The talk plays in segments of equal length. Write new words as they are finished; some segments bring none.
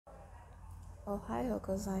Ohio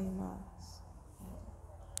gozaimasu.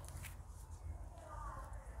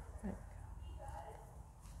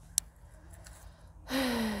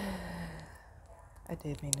 I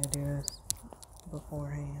did mean to do this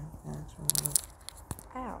beforehand, actually.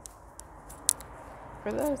 Ow.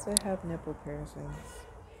 For those that have nipple piercings,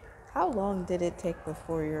 how long did it take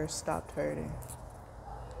before yours stopped hurting?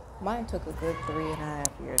 Mine took a good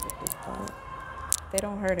 3.5 years at this point. They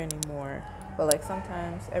don't hurt anymore, but like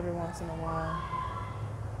sometimes, every once in a while,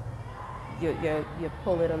 you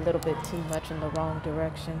pull it a little bit too much in the wrong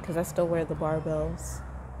direction, because I still wear the barbells.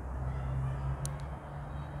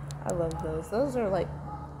 I love those. Those are like,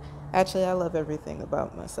 actually, I love everything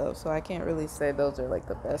about myself, so I can't really say those are like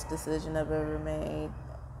the best decision I've ever made,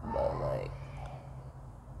 but like,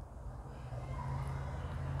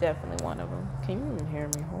 definitely one of them. Can you even hear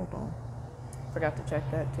me? Hold on. Forgot to check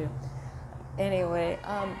that too. Anyway,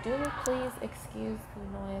 do please excuse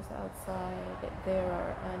the noise outside. There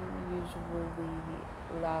are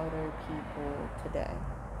unusually louder people today.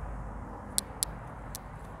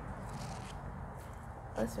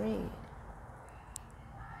 Let's read.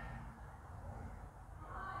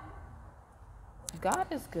 God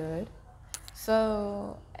is good.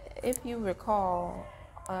 So, if you recall,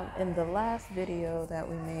 in the last video that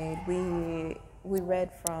we made, we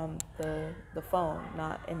read from the phone,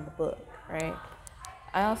 not in the book, right?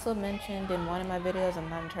 I also mentioned in one of my videos, I'm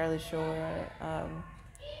not entirely sure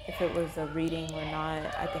if it was a reading or not,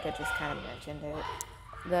 I think I just kind of mentioned it,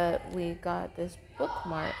 that we got this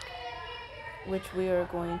bookmark, which we are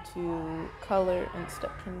going to color and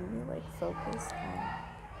stuff. Can you like focus on?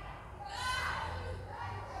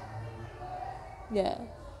 Yeah,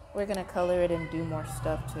 we're gonna color it and do more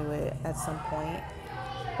stuff to it at some point,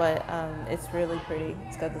 but it's really pretty.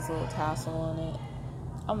 It's got this little tassel on it.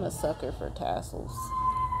 I'm a sucker for tassels.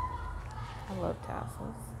 I love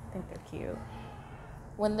tassels. I think they're cute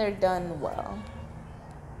when they're done well.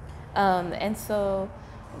 And so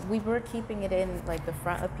we were keeping it in like the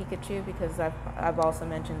front of Pikachu, because I've also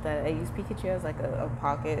mentioned that I use Pikachu as like a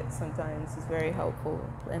pocket sometimes. It's very helpful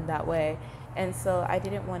in that way, and so I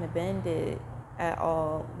didn't want to bend it at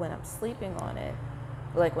all when I'm sleeping on it,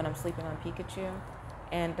 like when I'm sleeping on Pikachu,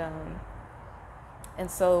 and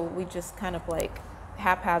so we just kind of like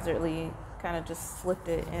haphazardly kind of just slipped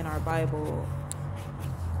it in our Bible.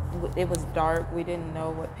 It was dark, we didn't know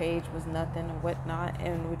what page was nothing and whatnot,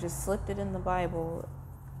 and we just slipped it in the Bible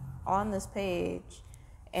on this page,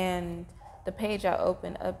 and the page I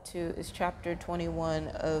opened up to is chapter 21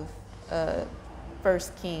 of 1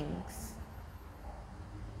 Kings.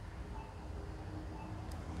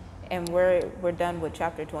 And we're done with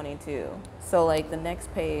chapter 22. So like the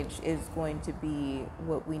next page is going to be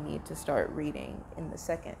what we need to start reading in the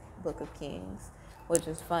second book of Kings, which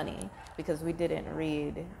is funny because we didn't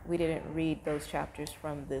read those chapters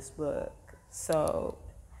from this book. So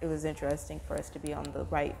it was interesting for us to be on the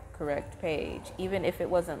right, correct page. Even if it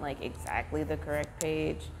wasn't like exactly the correct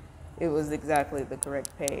page, it was exactly the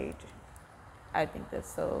correct page. I think that's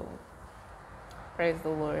so, praise the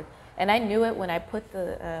Lord. And I knew it when I put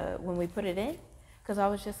when we put it in, because I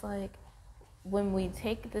was just like, when we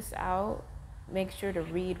take this out, make sure to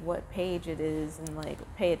read what page it is and like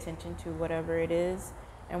pay attention to whatever it is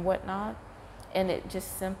and whatnot. And it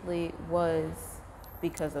just simply was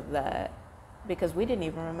because of that, because we didn't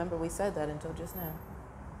even remember we said that until just now,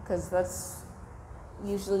 because that's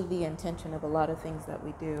usually the intention of a lot of things that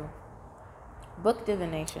we do. Book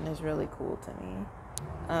divination is really cool to me,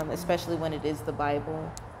 especially when it is the Bible.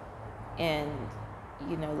 And,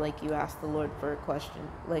 you know, like you ask the Lord for a question,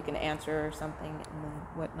 like an answer or something and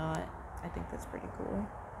whatnot. I think that's pretty cool.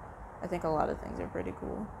 I think a lot of things are pretty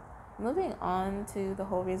cool. Moving on to the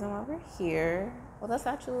whole reason why we're here. Well, that's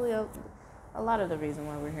actually a lot of the reason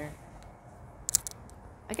why we're here.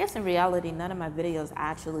 I guess in reality, none of my videos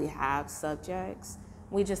actually have subjects.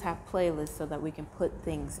 We just have playlists so that we can put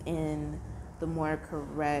things in the more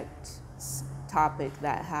correct topic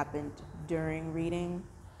that happened during reading.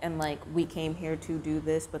 And like, we came here to do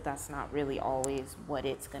this, but that's not really always what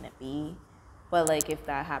it's gonna be. But like, if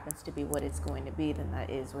that happens to be what it's going to be, then that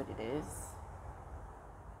is what it is.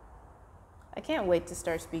 I can't wait to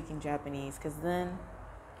start speaking Japanese, because then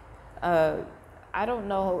I don't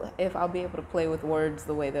know if I'll be able to play with words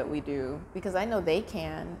the way that we do, because I know they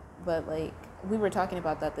can, but like, we were talking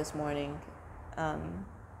about that this morning,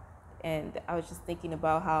 and I was just thinking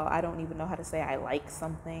about how I don't even know how to say I like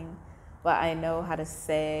something, but I know how to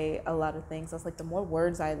say a lot of things. I was like, the more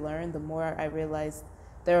words I learn, the more I realize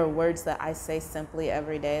there are words that I say simply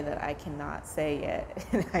every day that I cannot say yet,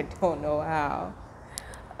 and I don't know how.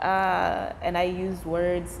 And I use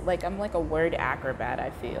words, like I'm like a word acrobat,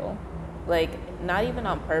 I feel. Like, not even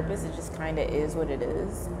on purpose, it just kind of is what it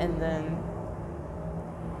is. And then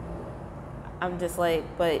I'm just like,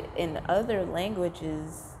 but in other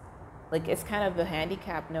languages, like, it's kind of a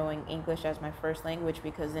handicap knowing English as my first language,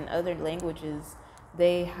 because in other languages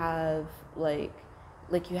they have like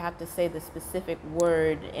you have to say the specific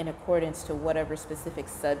word in accordance to whatever specific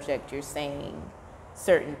subject you're saying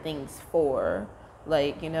certain things for.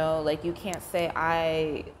 Like, like you can't say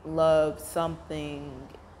I love something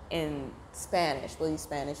in Spanish. We'll use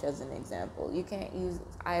Spanish as an example. You can't use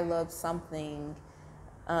I love something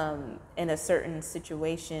in a certain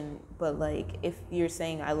situation, but like if you're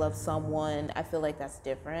saying I love someone, I feel like that's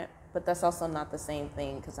different. But that's also not the same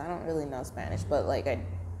thing, because I don't really know Spanish, but like I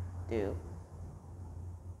do.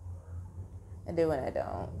 I do and I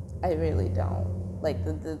don't. I really don't. Like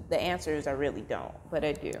the answer is I really don't, but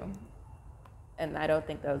I do. And I don't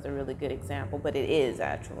think that was a really good example, but it is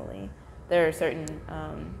actually. There are certain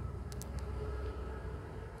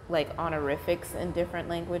like honorifics in different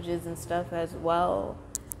languages and stuff as well.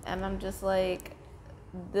 And I'm just like,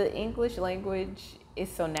 the English language is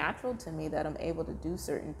so natural to me that I'm able to do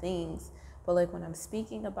certain things. But like when I'm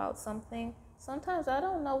speaking about something, sometimes I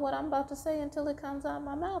don't know what I'm about to say until it comes out of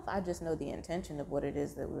my mouth. I just know the intention of what it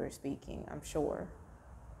is that we were speaking, I'm sure.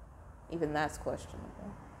 Even that's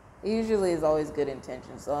questionable. It usually is always good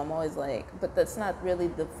intention, so I'm always like, but that's not really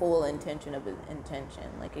the full intention of intention.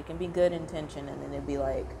 Like, it can be good intention and then it'd be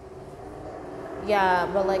like, yeah,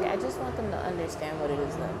 but like I just want them to understand what it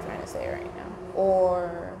is that I'm trying to say right now.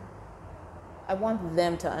 Or I want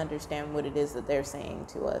them to understand what it is that they're saying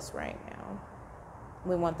to us right now.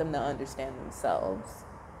 We want them to understand themselves.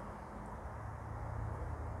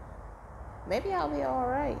 Maybe I'll be all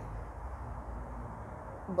right.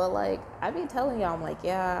 But like, I be telling y'all, I'm like,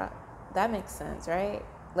 yeah, that makes sense, right?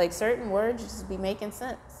 Like, certain words just be making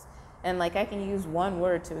sense. And like, I can use one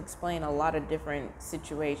word to explain a lot of different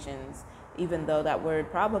situations, even though that word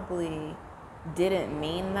probably didn't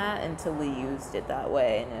mean that until we used it that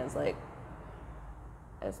way. And it was like,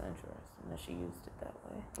 that's interesting that she used it that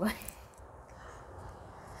way. Like,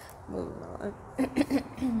 moving on.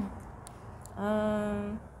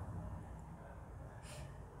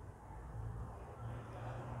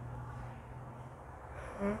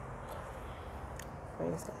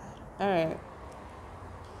 Praise God. All right.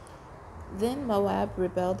 Then Moab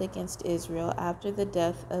rebelled against Israel after the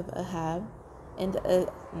death of Ahab, and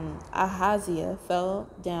Ahaziah fell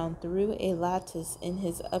down through a lattice in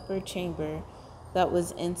his upper chamber that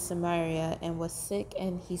was in Samaria, and was sick.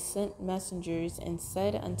 And he sent messengers and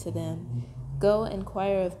said unto them, Go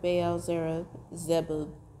inquire of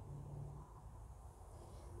Baal-zebub,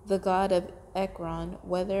 the god of Ekron,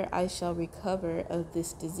 whether I shall recover of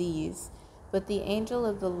this disease. But the angel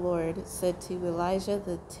of the Lord said to Elijah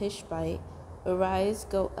the Tishbite, Arise,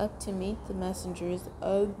 go up to meet the messengers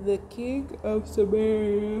of the king of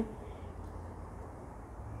Samaria,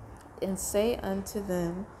 and say unto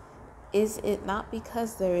them, Is it not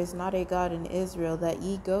because there is not a God in Israel that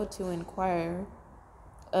ye go to inquire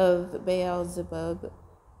of Baal-zebub,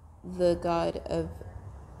 the god of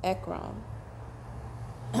Ekron?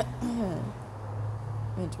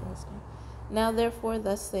 Interesting. Now therefore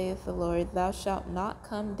thus saith the Lord, Thou shalt not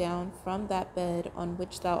come down from that bed on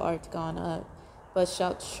which thou art gone up, but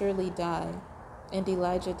shalt surely die. And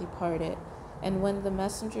Elijah departed. And when the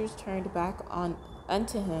messengers turned back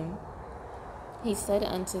unto him, he said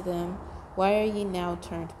unto them, Why are ye now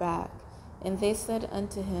turned back? And they said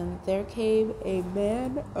unto him, There came a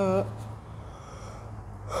man up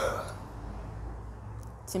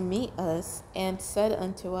to meet us, and said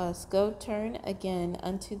unto us, Go turn again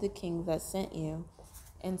unto the king that sent you,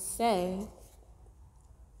 and say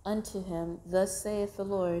unto him, Thus saith the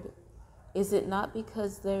Lord, Is it not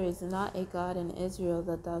because there is not a God in Israel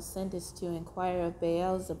that thou sendest to inquire of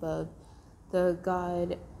Baal-zebub, the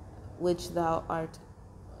god which thou art,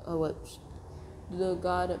 the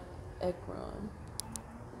god of Ekron?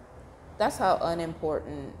 That's how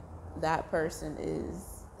unimportant that person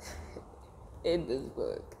is in this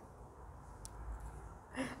book.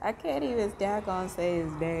 I can't even daggone say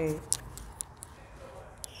his name.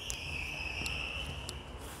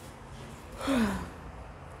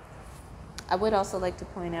 I would also like to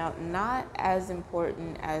point out, not as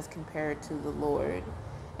important as compared to the Lord,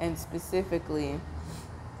 and specifically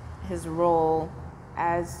his role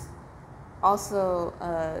as also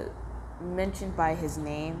mentioned by his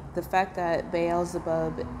name. The fact that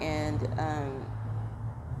Baal-zebub and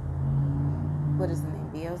what is the name?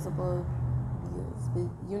 Beelzebub?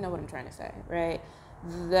 You know what I'm trying to say, right?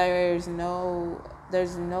 There's no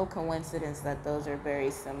coincidence that those are very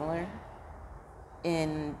similar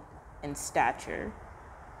in stature.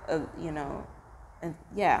 you know, and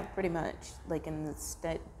yeah, pretty much like in the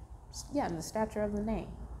in the stature of the name.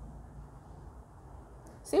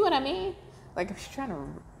 See what I mean? Like I'm just trying to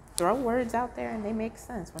throw words out there and they make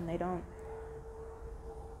sense when they don't.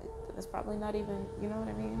 It's probably not even, you know what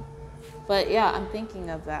I mean? But yeah, I'm thinking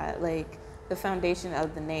of that. Like the foundation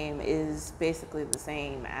of the name is basically the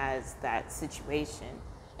same as that situation.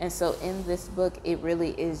 And so in this book, it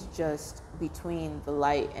really is just between the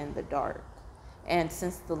light and the dark. And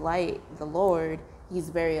since the light, the Lord, he's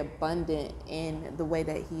very abundant in the way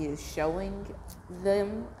that he is showing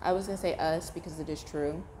them. I was going to say us because it is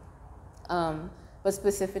true. But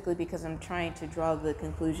specifically because I'm trying to draw the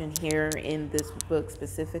conclusion here in this book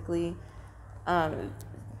specifically.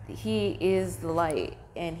 He is the light,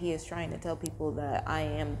 and he is trying to tell people that I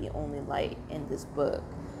am the only light in this book.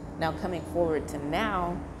 Now, coming forward to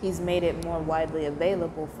now, he's made it more widely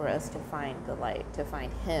available for us to find the light, to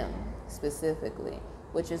find him specifically,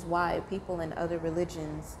 which is why people in other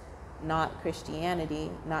religions, not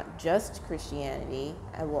Christianity, not just Christianity,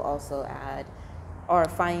 I will also add, are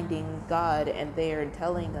finding God, and they are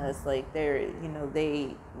telling us like they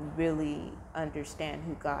really understand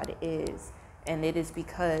who God is. And it is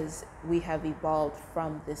because we have evolved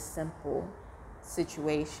from this simple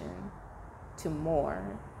situation to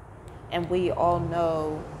more. And we all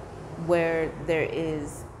know where there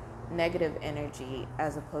is negative energy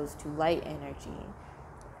as opposed to light energy.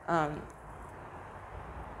 I'm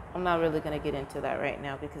not really going to get into that right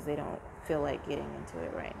now because they don't feel like getting into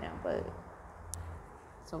it right now. But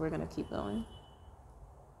so we're going to keep going.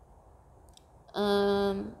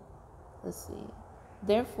 Let's see.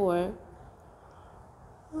 Therefore,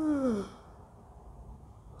 I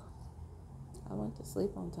went to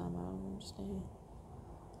sleep on time. I don't understand.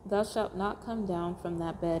 Thou shalt not come down from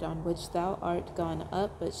that bed on which thou art gone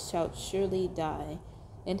up, but shalt surely die.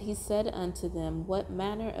 And he said unto them, What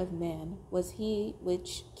manner of man was he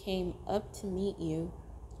which came up to meet you,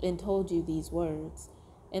 and told you these words?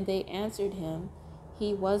 And they answered him,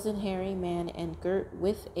 He was an hairy man, and girt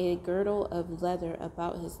with a girdle of leather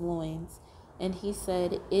about his loins. And he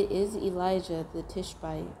said, It is Elijah the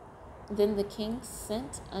Tishbite. Then the king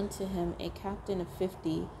sent unto him a captain of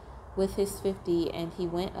 50 with his 50, and he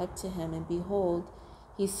went up to him, and behold,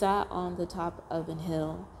 he sat on the top of an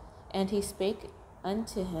hill. And he spake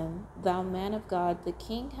unto him, Thou man of God, the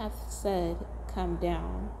king hath said, Come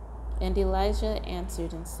down. And Elijah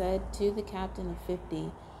answered and said to the captain of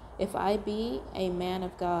 50, If I be a man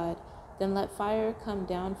of God, then let fire come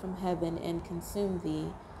down from heaven and consume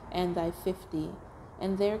thee and thy 50.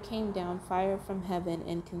 And there came down fire from heaven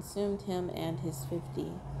and consumed him and his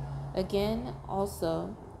 50. Again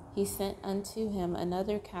also he sent unto him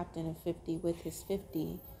another captain of 50 with his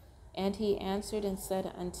 50. And he answered and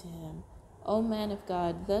said unto him, O man of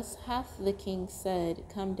God, thus hath the king said,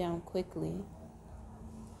 Come down quickly.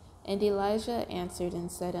 And Elijah answered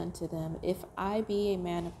and said unto them, If I be a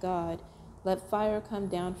man of God, let fire come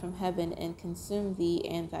down from heaven and consume thee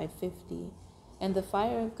and thy 50. And the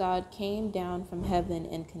fire of God came down from heaven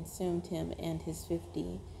and consumed him and his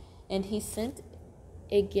 50. And he sent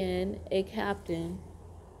again a captain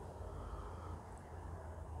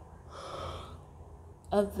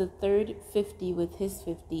of the third 50 with his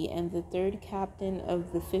 50. And the third captain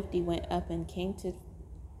of the 50 went up and came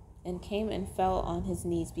and fell on his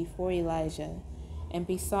knees before Elijah, and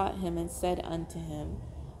besought him, and said unto him,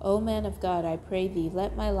 O man of God, I pray thee,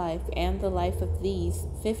 let my life and the life of these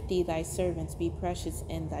 50 thy servants be precious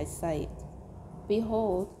in thy sight.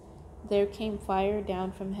 Behold, there came fire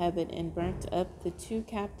down from heaven, and burnt up the 2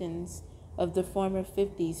 captains of the former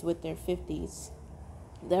 50s with their 50s.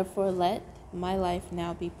 Therefore let my life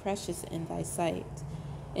now be precious in thy sight.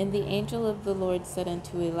 And the angel of the Lord said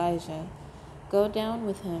unto Elijah, Go down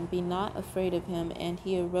with him, be not afraid of him. And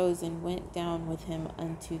he arose and went down with him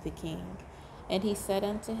unto the king. And he said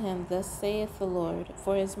unto him, Thus saith the Lord,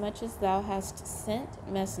 Forasmuch as thou hast sent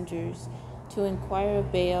messengers to inquire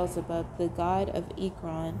of Beelzebub, the god of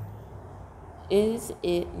Ekron, is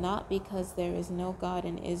it not because there is no God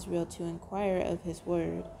in Israel to inquire of his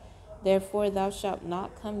word? Therefore thou shalt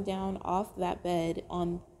not come down off that bed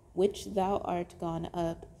on which thou art gone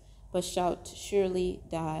up, but shalt surely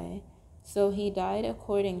die. So he died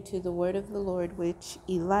according to the word of the Lord which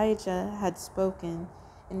Elijah had spoken.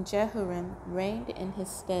 And Jehoram reigned in his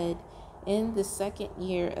stead in the 2nd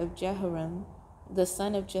year of Jehoram, the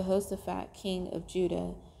son of Jehoshaphat, king of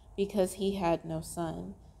Judah, because he had no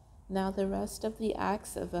son. Now the rest of the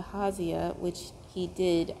acts of Ahaziah which he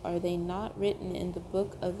did, are they not written in the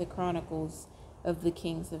book of the Chronicles of the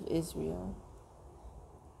kings of Israel?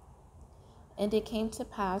 And it came to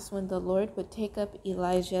pass, when the Lord would take up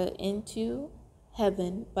Elijah into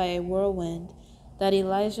heaven by a whirlwind, that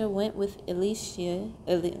Elijah went with Elisha,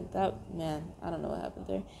 I don't know what happened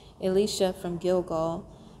there, Elisha from Gilgal,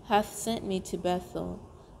 hath sent me to Bethel.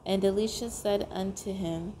 And Elisha said unto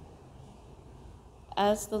him,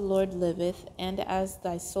 As the Lord liveth, and as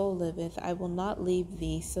thy soul liveth, I will not leave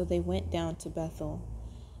thee. So they went down to Bethel.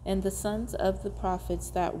 And the sons of the prophets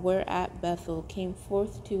that were at Bethel came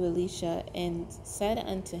forth to Elisha, and said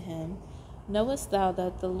unto him, Knowest thou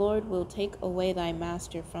that the Lord will take away thy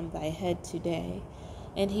master from thy head today?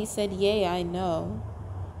 And he said, Yea, I know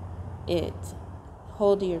it.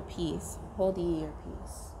 Hold your peace. Hold ye your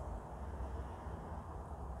peace.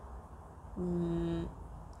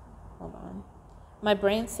 Hold on. My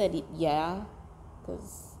brain said, yeah,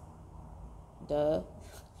 because duh.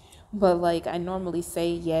 But like I normally say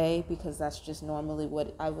yay because that's just normally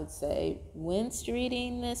what I would say when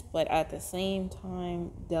reading this, but at the same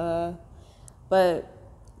time, duh. But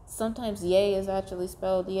sometimes yay is actually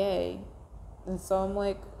spelled yay. And so I'm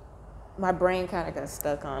like, my brain kind of got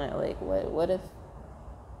stuck on it. Like, what if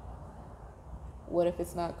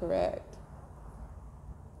it's not correct?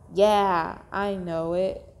 Yeah, I know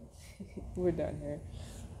it. We're done here.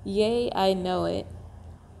 Yea, I know it.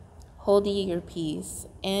 Hold ye your peace.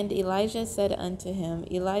 And Elijah said unto him,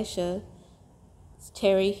 Elisha,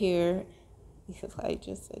 tarry here.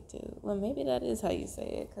 Elijah said to, well, maybe that is how you say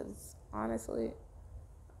it, because honestly,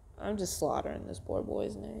 I'm just slaughtering this poor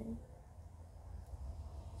boy's name.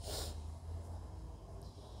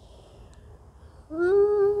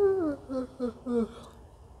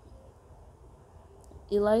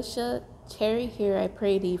 Elisha, tarry here, I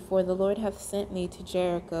pray thee, for the Lord hath sent me to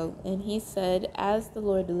Jericho. And he said, As the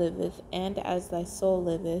Lord liveth, and as thy soul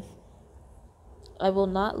liveth, I will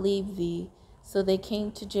not leave thee. So they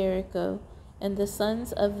came to Jericho. And the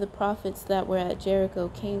sons of the prophets that were at Jericho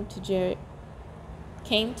came to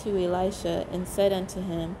Elisha, and said unto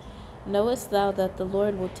him, Knowest thou that the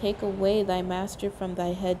Lord will take away thy master from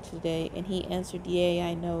thy head today? And he answered, Yea,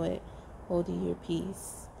 I know it. Hold ye your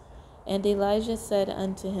peace. And Elijah said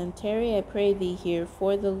unto him, Tarry, I pray thee here,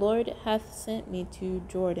 for the Lord hath sent me to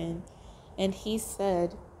Jordan. And he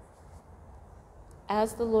said,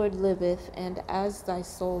 As the Lord liveth, and as thy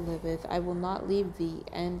soul liveth, I will not leave thee.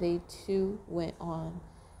 And they two went on.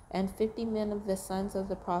 And 50 men of the sons of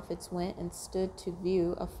the prophets went and stood to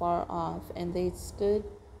view afar off, and they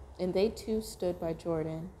too stood by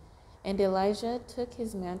Jordan. And Elijah took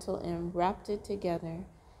his mantle and wrapped it together,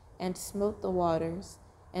 and smote the waters,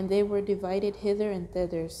 and they were divided hither and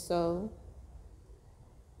thither. So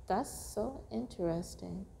that's so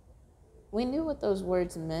interesting. We knew what those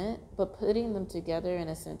words meant, but putting them together in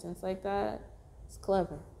a sentence like that is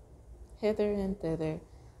clever. Hither and thither,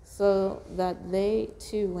 so that they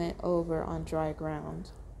too went over on dry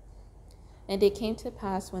ground. And it came to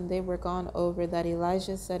pass when they were gone over that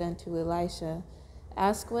Elijah said unto Elisha,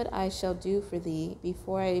 Ask what I shall do for thee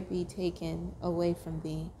before I be taken away from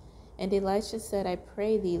thee. And Elisha said, I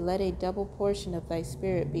pray thee, let a double portion of thy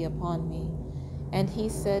spirit be upon me. And he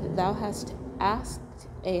said, Thou hast asked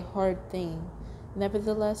a hard thing.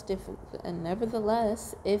 Nevertheless,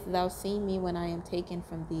 if thou see me when I am taken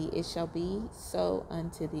from thee, it shall be so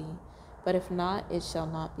unto thee. But if not, it shall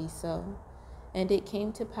not be so. And it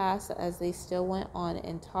came to pass, as they still went on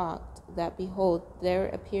and talked, that behold, there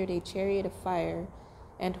appeared a chariot of fire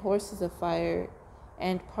and horses of fire,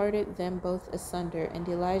 and parted them both asunder. And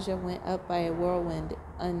Elijah went up by a whirlwind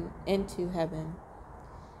into heaven.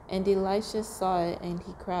 And Elisha saw it, and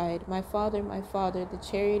he cried, my father, the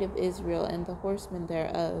chariot of Israel, and the horsemen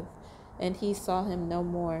thereof. And he saw him no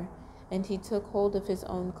more. And he took hold of his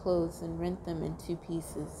own clothes, and rent them in two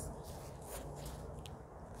pieces.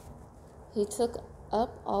 He took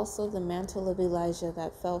up also the mantle of Elijah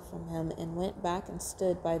that fell from him, and went back and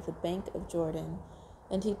stood by the bank of Jordan.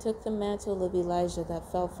 And he took the mantle of Elijah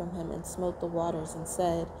that fell from him, and smote the waters, and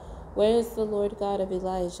said, Where is the Lord God of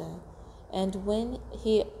Elijah? And when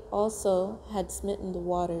he also had smitten the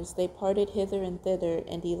waters, they parted hither and thither,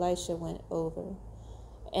 and Elisha went over.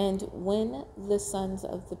 And when the sons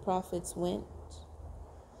of the prophets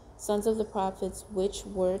which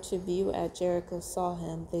were to view at Jericho saw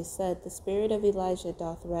him, they said, The spirit of Elijah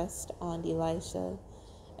doth rest on Elisha.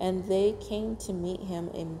 And they came to meet him,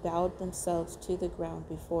 and bowed themselves to the ground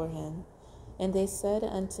before him. And they said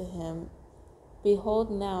unto him, Behold,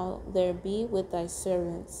 now there be with thy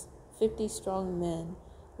servants 50 strong men.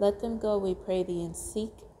 Let them go, we pray thee, and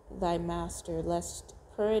seek thy master, lest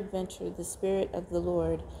peradventure the Spirit of the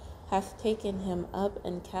Lord hath taken him up,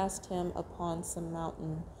 and cast him upon some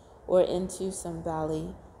mountain, or into some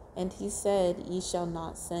valley. And he said, Ye shall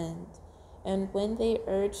not send. And when they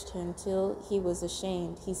urged him till he was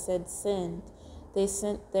ashamed, he said, Send. They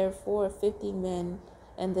sent therefore 50 men,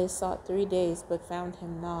 and they sought 3 days, but found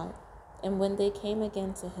him not. And when they came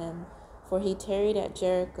again to him, for he tarried at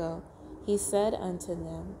Jericho, he said unto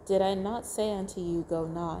them, Did I not say unto you, Go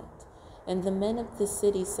not? And the men of the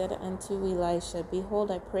city said unto Elisha,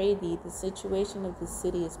 Behold, I pray thee, the situation of the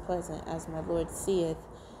city is pleasant, as my Lord seeth,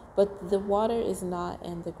 but the water is not,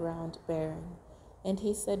 and the ground barren. And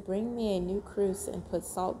he said, Bring me a new cruse, and put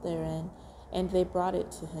salt therein. And they brought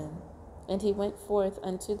it to him. And he went forth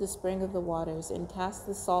unto the spring of the waters, and cast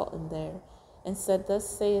the salt in there, and said, Thus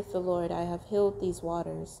saith the Lord, I have healed these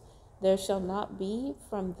waters. There shall not be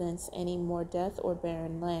from thence any more death or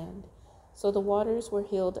barren land. So the waters were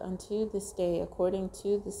healed unto this day, according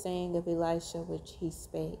to the saying of Elisha which he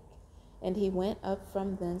spake. And he went up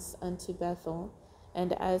from thence unto Bethel,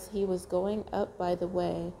 and as he was going up by the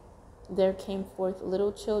way, there came forth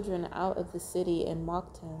little children out of the city, and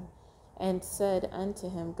mocked him, and said unto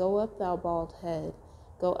him, Go up, thou bald head,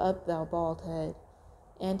 go up, thou bald head.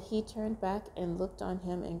 And he turned back and looked on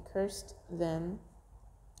him, and cursed them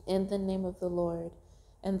in the name of the Lord.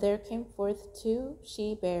 And there came forth 2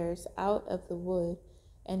 she-bears out of the wood,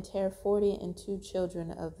 and tare 42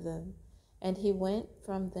 children of them. And he went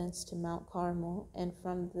from thence to Mount Carmel, and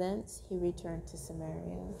from thence he returned to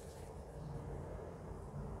Samaria.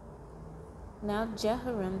 Now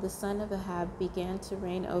Jehoram the son of Ahab began to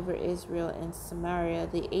reign over Israel in Samaria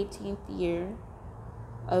the 18th year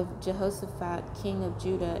of Jehoshaphat king of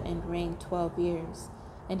Judah, and reigned 12 years.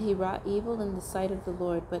 And he wrought evil in the sight of the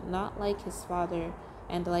Lord, but not like his father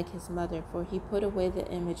and like his mother, for he put away the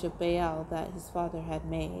image of Baal that his father had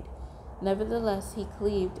made. Nevertheless he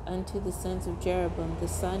cleaved unto the sins of Jeroboam the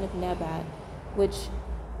son of Nebat, which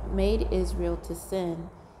made Israel to sin.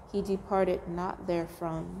 He departed not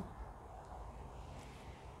therefrom.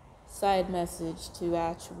 Side message: to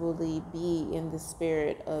actually be in the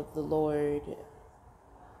spirit of the Lord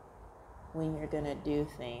when you're going to do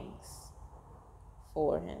things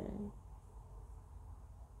for him.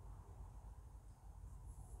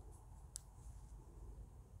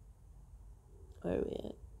 Where are we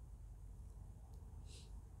at?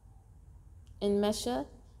 And Mesha,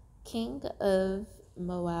 king of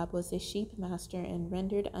Moab, was a sheep master, and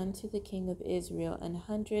rendered unto the king of Israel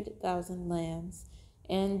 100,000 lambs,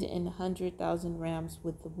 and 100,000 rams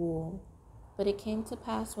with the wool. But it came to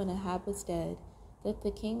pass, when Ahab was dead, that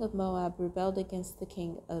the king of Moab rebelled against the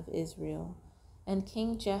king of Israel. And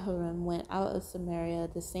King Jehoram went out of Samaria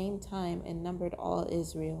at the same time, and numbered all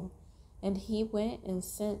Israel. And he went and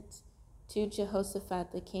sent to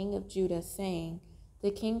Jehoshaphat the king of Judah, saying,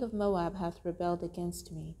 The king of Moab hath rebelled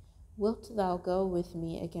against me. Wilt thou go with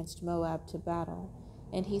me against Moab to battle?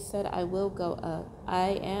 And he said, I will go up.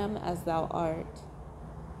 I am as thou art,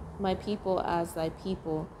 my people as thy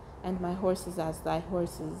people, and my horses as thy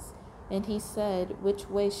horses. And he said, Which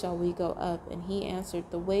way shall we go up? And he answered,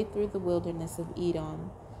 The way through the wilderness of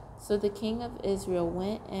Edom. So the king of Israel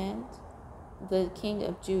went, and the king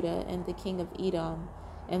of Judah, and the king of Edom,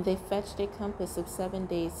 and they fetched a compass of 7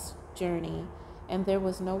 days' journey. And there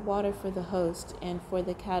was no water for the host, and for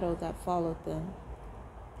the cattle that followed them.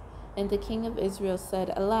 And the king of Israel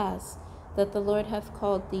said, Alas, that the Lord hath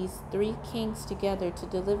called these 3 kings together to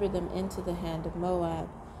deliver them into the hand of Moab.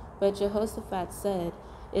 But Jehoshaphat said,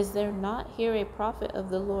 Is there not here a prophet of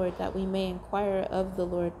the Lord, that we may inquire of the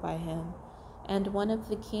Lord by him? And one of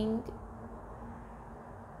the king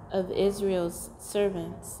of Israel's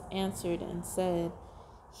servants answered and said,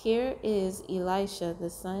 Here is Elisha the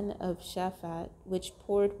son of Shaphat, which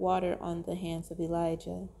poured water on the hands of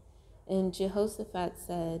Elijah. And Jehoshaphat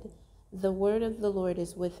said, The word of the Lord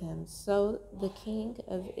is with him. So the king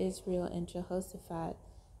of Israel and Jehoshaphat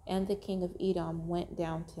and the king of Edom went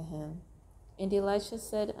down to him. And Elisha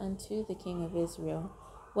said unto the king of Israel,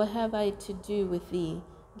 What have I to do with thee?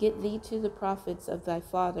 Get thee to the prophets of thy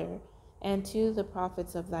father, and to the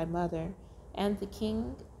prophets of thy mother. And the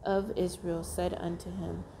king of Israel said unto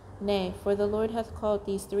him, Nay, for the Lord hath called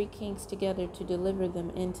these 3 kings together to deliver them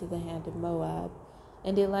into the hand of Moab.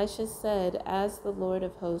 And Elisha said, As the Lord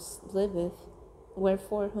of hosts liveth,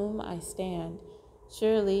 wherefore whom I stand,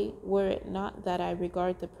 surely were it not that I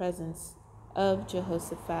regard the presence of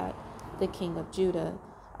Jehoshaphat, the king of Judah,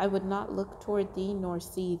 I would not look toward thee nor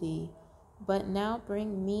see thee. But now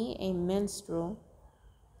bring me a minstrel.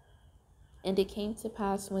 And it came to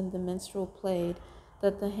pass, when the minstrel played,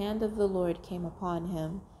 that the hand of the Lord came upon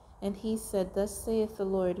him. And he said, Thus saith the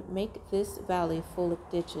Lord, Make this valley full of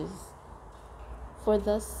ditches. For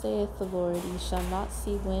thus saith the Lord, Ye shall not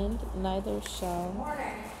see wind, neither shall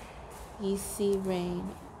ye see rain.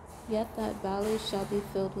 Yet that valley shall be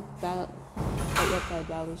filled with valley.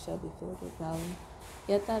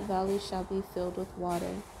 Yet that valley shall be filled with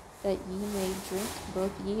water, that ye may drink,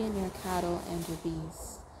 both ye and your cattle and your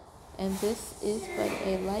beasts. And this is but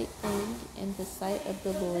a light thing in the sight of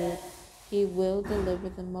the Lord. He will deliver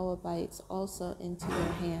the Moabites also into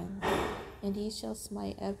your hand. And ye shall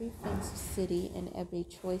smite every fenced city and every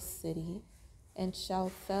choice city, and shall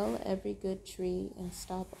fell every good tree, and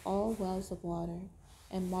stop all wells of water,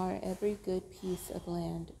 and mar every good piece of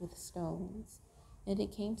land with stones. And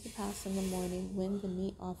it came to pass in the morning, when the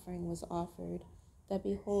meat offering was offered, that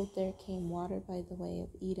behold, there came water by the way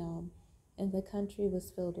of Edom, and the country was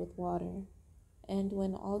filled with water. And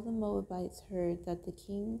when all the Moabites heard that the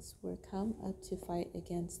kings were come up to fight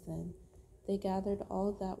against them, they gathered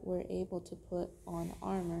all that were able to put on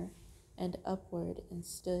armor, and upward, and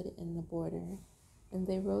stood in the border. And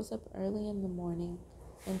they rose up early in the morning,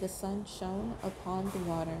 and the sun shone upon the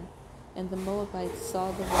water, and the Moabites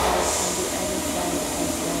saw the water on the other side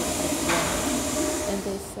as red as blood. And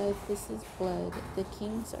they said, This is blood, the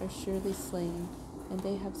kings are surely slain, and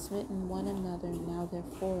they have smitten one another. Now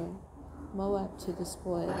therefore, Moab to the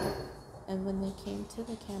spoil. And when they came to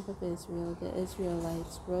the camp of Israel, the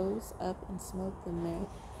Israelites rose up and smote the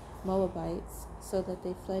Moabites, so that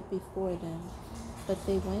they fled before them. But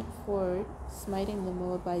they went forward, smiting the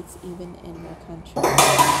Moabites even in their country.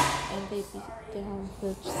 And they beat down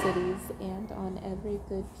the cities, and on every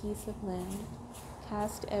good piece of land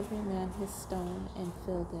cast every man his stone, and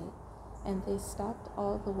filled it. And they stopped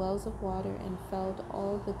all the wells of water, and felled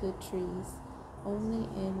all the good trees. Only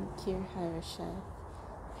in Kir-Hareseth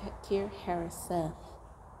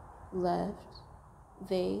left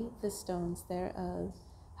they the stones thereof.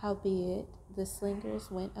 Howbeit the slingers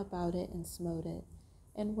went about it and smote it.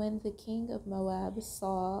 And when the king of Moab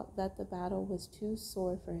saw that the battle was too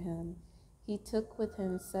sore for him, he took with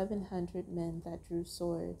him 700 men that drew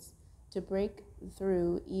swords, to break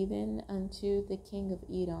through even unto the king of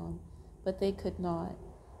Edom, but they could not.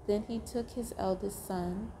 Then he took his eldest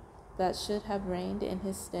son, that should have reigned in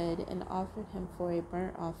his stead, and offered him for a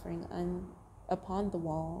burnt offering upon the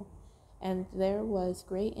wall. And there was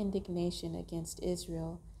great indignation against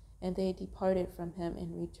Israel, and they departed from him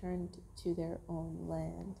and returned to their own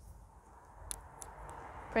land.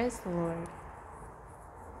 Praise the Lord.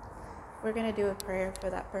 We're going to do a prayer for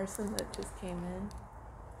that person that just came in,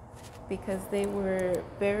 because they were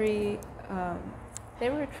very, they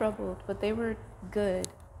were troubled, but they were good.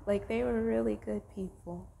 Like, they were really good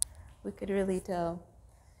people. We could really tell.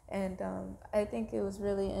 And I think it was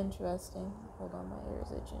really interesting. Hold on, my ears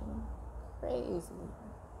itching. Crazy.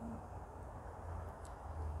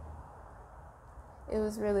 It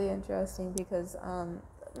was really interesting because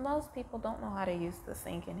most people don't know how to use the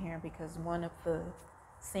sink in here, because one of the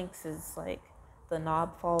sinks is like the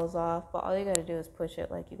knob falls off, but all you got to do is push it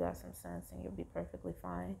like you got some sense and you'll be perfectly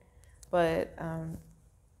fine. But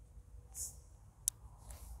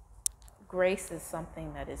grace is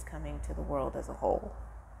something that is coming to the world as a whole.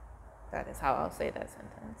 That is how I'll say that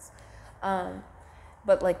sentence.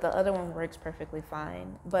 But like the other one works perfectly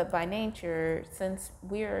fine. But by nature, since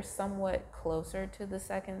we are somewhat closer to the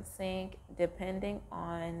second sink, depending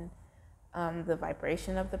on the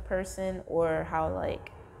vibration of the person, or how,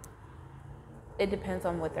 like, it depends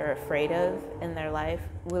on what they're afraid of in their life.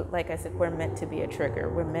 Like I said, we're meant to be a trigger.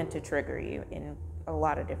 We're meant to trigger you in a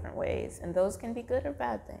lot of different ways. And those can be good or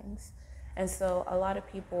bad things. And so a lot of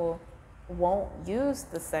people won't use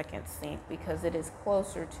the second sink because it is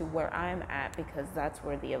closer to where I'm at, because that's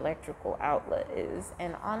where the electrical outlet is.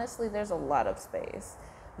 And honestly, there's a lot of space.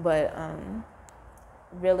 But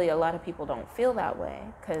really, a lot of people don't feel that way,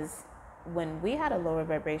 because when we had a lower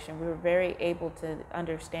vibration, we were very able to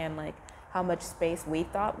understand, like, how much space we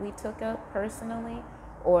thought we took up personally,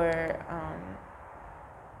 or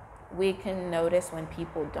we can notice when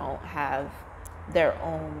people don't have their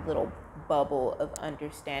own little bubble of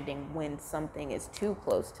understanding when something is too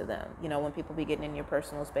close to them. You know, when people be getting in your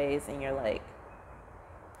personal space and you're like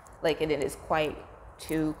it is quite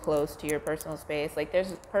too close to your personal space. Like,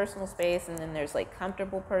 there's personal space, and then there's like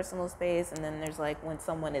comfortable personal space, and then there's like when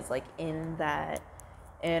someone is like in that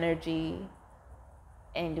energy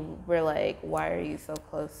and we're like, why are you so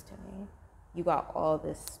close to me? You got all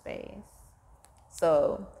this space.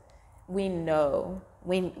 So we know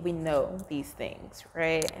these things,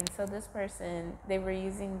 right? And so this person, they were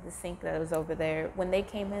using the sink that was over there. When they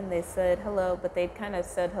came in, they said hello, but they kind of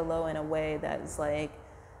said hello in a way that's like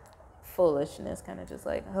foolishness, kind of just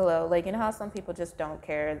like hello. Like, you know how some people just don't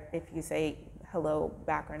care if you say hello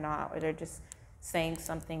back or not, or they're just saying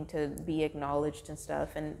something to be acknowledged and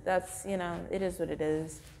stuff. And that's, you know, it is what it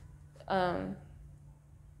is.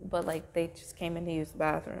 but like they just came in to use the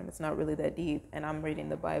bathroom. It's not really that deep. And I'm reading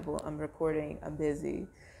the Bible, I'm recording, I'm busy.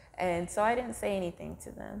 And so I didn't say anything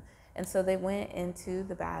to them. And so they went into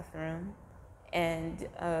the bathroom and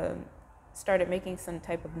started making some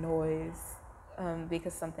type of noise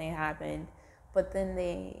because something happened. But then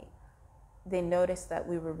they noticed that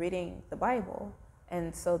we were reading the Bible.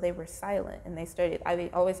 And so they were silent and they started, I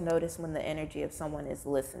always notice when the energy of someone is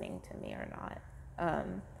listening to me or not.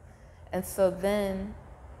 And so then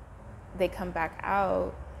they come back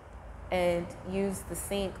out and use the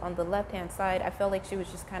sink on the left-hand side. I felt like she was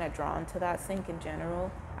just kind of drawn to that sink in general.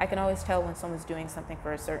 I can always tell when someone's doing something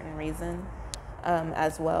for a certain reason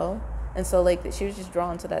as well. And so like she was just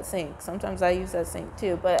drawn to that sink. Sometimes I use that sink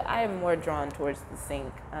too, but I am more drawn towards the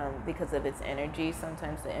sink because of its energy.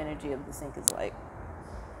 Sometimes the energy of the sink is like,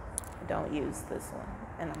 don't use this one.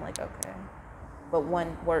 And I'm like, okay. But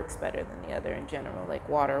one works better than the other in general, like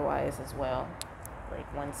water-wise as well.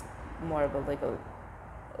 Like one's more of a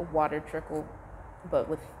water trickle, but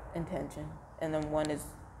with intention. And then one is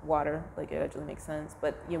water, like it actually makes sense,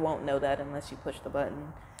 but you won't know that unless you push the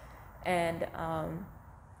button. And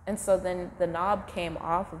so then the knob came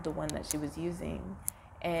off of the one that she was using,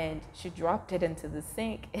 and she dropped it into the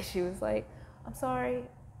sink, and she was like, I'm sorry.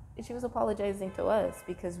 And she was apologizing to us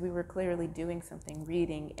because we were clearly doing something,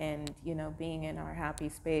 reading and, you know, being in our happy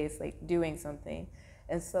space, like doing something.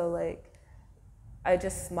 And so like, I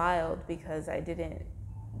just smiled because I didn't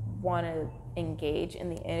want to engage in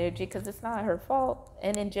the energy because it's not her fault.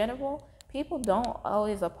 And in general, people don't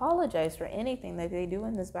always apologize for anything that they do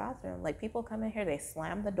in this bathroom. Like people come in here, they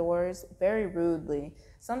slam the doors very rudely.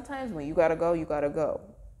 Sometimes when you gotta go, you gotta go.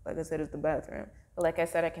 Like I said, it's the bathroom. But like I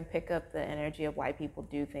said, I can pick up the energy of why people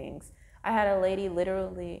do things. I had a lady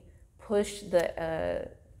literally push the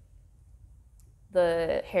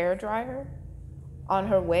hair dryer on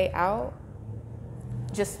her way out.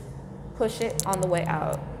 Just push it on the way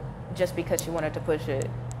out just because she wanted to push it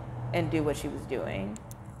and do what she was doing.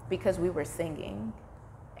 Because we were singing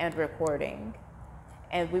and recording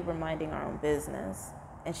and we were minding our own business,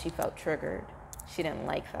 and she felt triggered. She didn't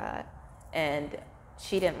like that. And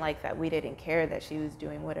she didn't like that we didn't care that she was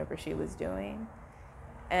doing whatever she was doing.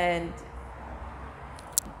 And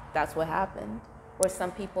that's what happened. Or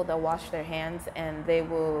some people, they'll wash their hands and they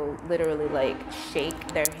will literally like shake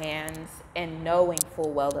their hands and knowing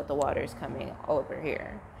full well that the water is coming over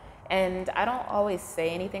here. And I don't always say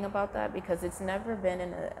anything about that because it's never been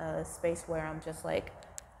in a space where I'm just like,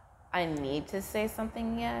 I need to say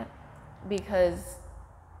something yet. Because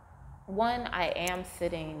one, I am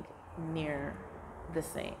sitting near the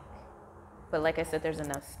sink. But like I said, there's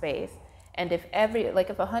enough space. And if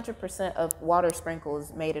 100% of water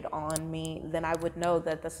sprinkles made it on me, then I would know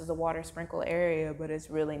that this is a water sprinkle area, but it's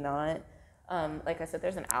really not. Like I said,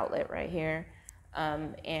 there's an outlet right here.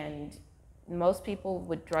 And most people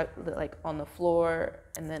would like on the floor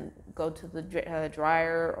and then go to the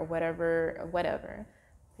dryer or whatever.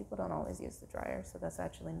 People don't always use the dryer, so that's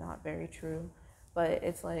actually not very true. But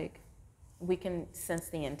it's like, we can sense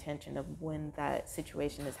the intention of when that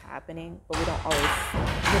situation is happening, but we don't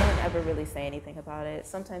ever really say anything about it.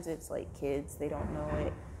 Sometimes it's like kids, they don't know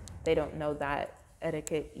it. They don't know that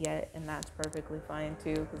etiquette yet, and that's perfectly fine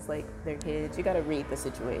too, because like they're kids. You gotta read the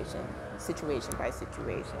situation by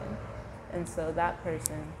situation. And so that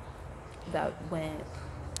person that went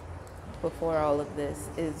before all of this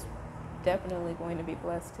is definitely going to be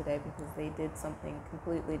blessed today because they did something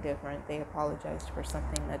completely different. They apologized for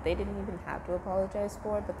something that they didn't even have to apologize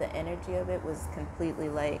for, but the energy of it was completely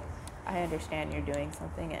like, I understand you're doing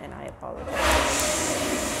something and I apologize.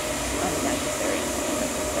 Unnecessary.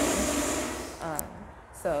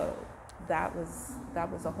 So that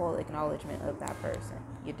was a whole acknowledgement of that person.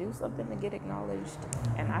 You do something to get acknowledged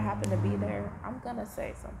and I happen to be there, I'm gonna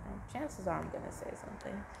say something. Chances are I'm gonna say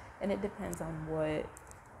something. And it depends on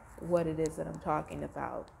what it is that I'm talking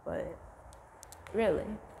about. But really,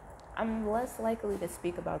 I'm less likely to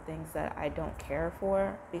speak about things that I don't care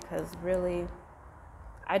for because really,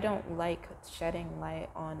 I don't like shedding light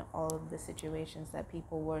on all of the situations that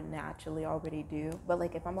people will naturally already do. But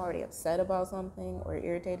like if I'm already upset about something or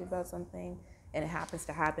irritated about something and it happens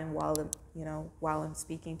to happen while I'm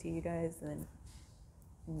speaking to you guys,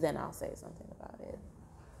 then I'll say something about it.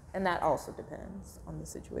 And that also depends on the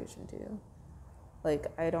situation too.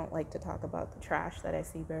 Like, I don't like to talk about the trash that I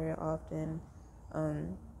see very often.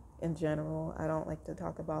 In general, I don't like to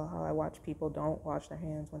talk about how I watch people don't wash their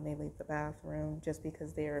hands when they leave the bathroom just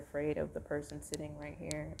because they're afraid of the person sitting right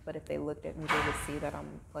here. But if they looked at me, they would see that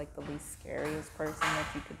I'm like the least scariest person that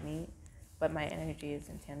you could meet. But my energy is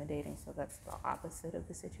intimidating, so that's the opposite of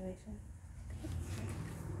the situation.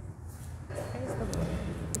 Praise the Lord.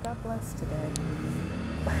 We got blessed today.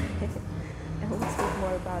 And we'll speak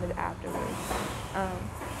more about it afterwards. Yeah,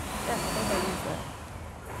 I think I use that.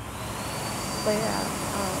 But yeah,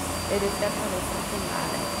 it is definitely something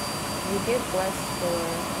that you get blessed for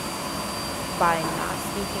by not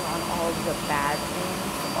speaking on all the bad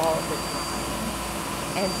things all the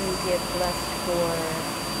time. And you get blessed for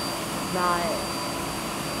not,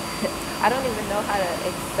 I don't even know how to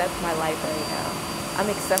accept my life right now. I'm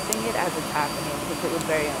accepting it as it's happening because it was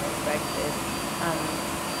very unexpected.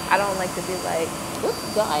 I don't like to be like, look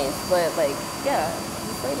guys, but like, yeah,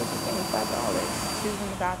 this lady just gave me $5. She was in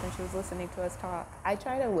the bathroom, she was listening to us talk. I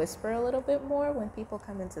try to whisper a little bit more when people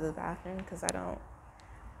come into the bathroom because I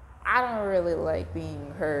don't really like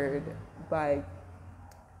being heard by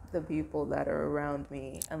the people that are around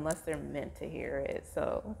me unless they're meant to hear it.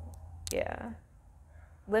 So yeah,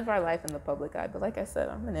 live our life in the public eye. But like I said,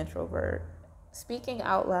 I'm an introvert. Speaking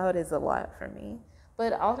out loud is a lot for me.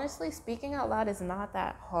 But honestly, speaking out loud is not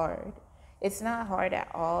that hard. It's not hard at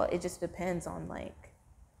all. It just depends on like,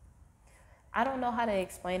 I don't know how to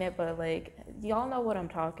explain it, but like, y'all know what I'm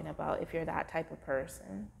talking about if you're that type of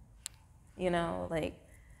person. You know, like,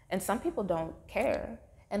 and some people don't care.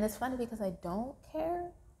 And it's funny because I don't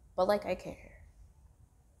care, but like I care.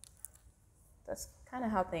 That's kind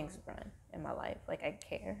of how things run in my life. Like I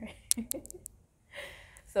care.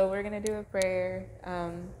 So we're gonna do a prayer,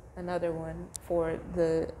 another one for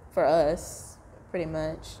us, pretty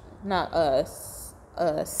much. Not us,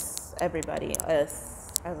 everybody,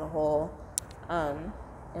 us as a whole, and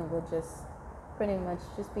we'll just pretty much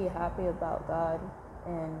just be happy about God,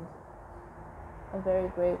 and I'm very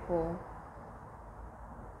grateful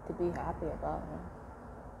to be happy about Him.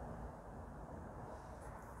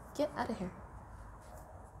 Get out of here.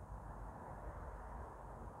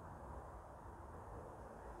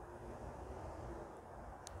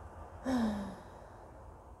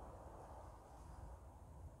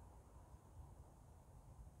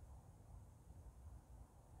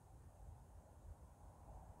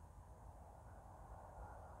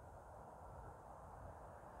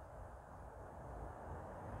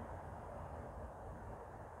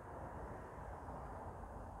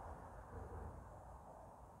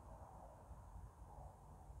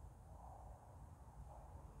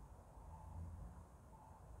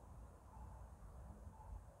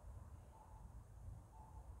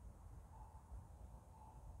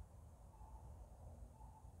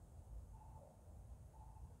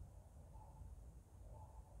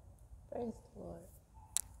 Praise the Lord.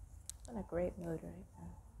 I'm in a great mood right now.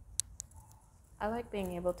 I like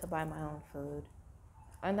being able to buy my own food.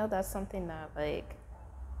 I know that's something that like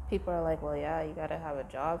people are like, well, yeah, you gotta have a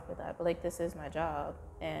job for that. But like, this is my job.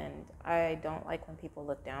 And I don't like when people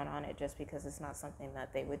look down on it just because it's not something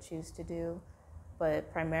that they would choose to do.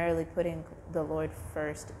 But primarily putting the Lord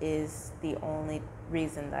first is the only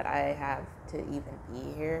reason that I have to even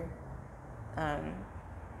be here.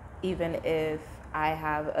 Even if I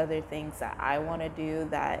have other things that I want to do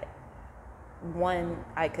that, one,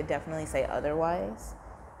 I could definitely say otherwise.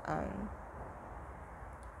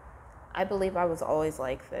 I believe I was always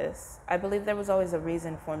like this. I believe there was always a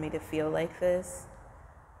reason for me to feel like this.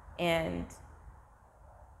 And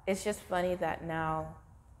it's just funny that now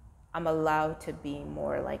I'm allowed to be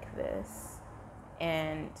more like this.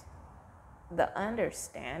 And the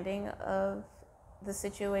understanding of the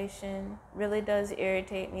situation really does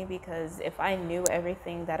irritate me, because if I knew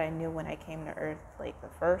everything that I knew when I came to Earth like the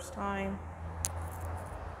first time,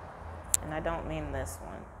 and I don't mean this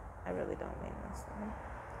one, I really don't mean this one.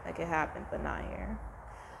 Like it happened, but not here.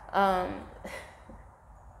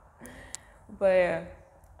 But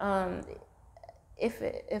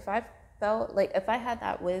if I felt like if I had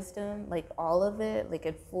that wisdom, like all of it, like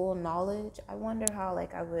in full knowledge, I wonder how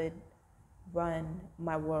like I would run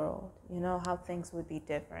my world, you know, how things would be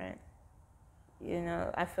different. You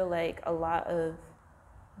know, I feel like a lot of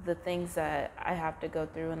the things that I have to go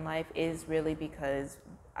through in life is really because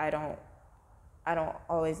I don't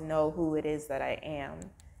always know who it is that I am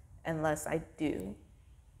unless I do.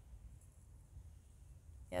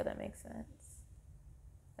 Yeah, that makes sense.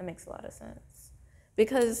 That makes a lot of sense.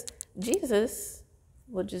 Because Jesus,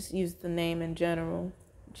 we'll just use the name in general.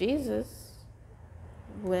 Jesus,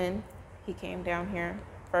 when he came down here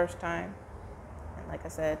first time, and like I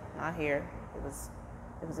said, not here. It was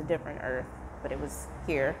a different earth, but it was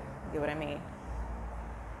here. You get what I mean?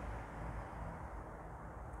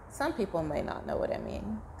 Some people may not know what I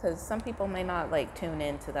mean, because some people may not like tune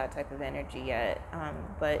into that type of energy yet.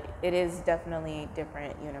 But it is definitely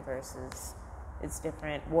different universes. It's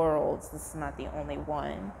different worlds. This is not the only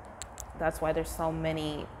one. That's why there's so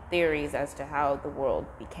many theories as to how the world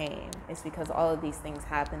became. It's because all of these things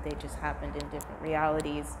happened. They just happened in different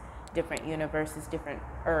realities, different universes, different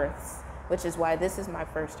earths, which is why this is my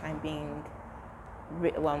first time being,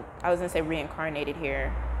 well, I was going to say reincarnated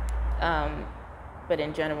here, but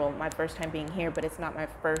in general, my first time being here, but it's not my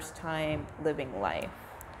first time living life.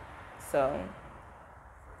 So,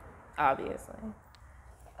 obviously.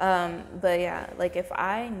 But yeah, like if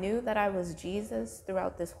I knew that I was Jesus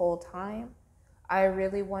throughout this whole time, I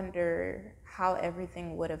really wonder how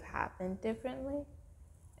everything would have happened differently.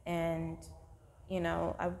 And,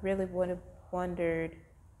 I really would have wondered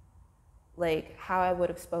like how I would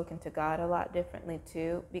have spoken to God a lot differently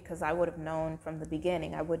too, because I would have known from the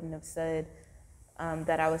beginning. I wouldn't have said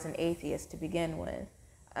that I was an atheist to begin with.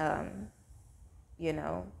 And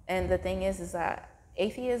the thing is that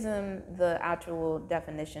atheism, the actual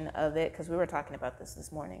definition of it, because we were talking about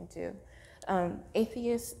this morning too.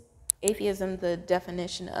 Atheism, the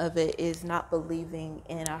definition of it is not believing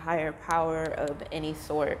in a higher power of any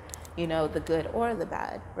sort, the good or the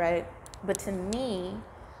bad, right? But to me,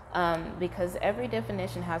 because every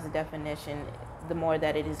definition has a definition, the more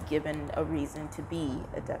that it is given a reason to be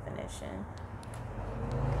a definition.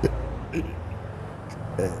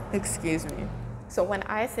 Excuse me. So when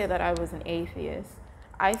I say that I was an atheist,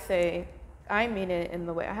 I mean it in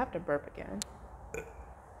the way, I have to burp again.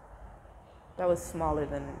 That was smaller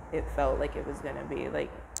than it felt like it was going to be,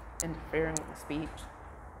 like interfering with speech.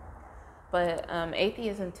 But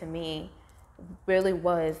atheism to me really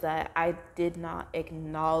was that I did not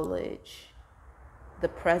acknowledge the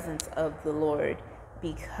presence of the Lord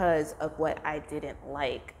because of what I didn't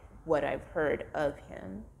like, what I've heard of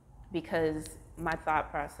him. Because my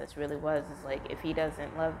thought process really is like, if he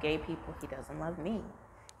doesn't love gay people, he doesn't love me.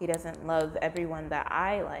 He doesn't love everyone that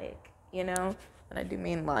I like, And I do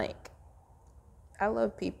mean like. I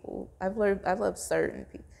love people. I love certain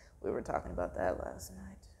people. We were talking about that last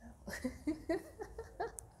night.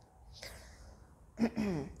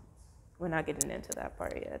 We're not getting into that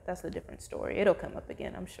part yet. That's a different story. It'll come up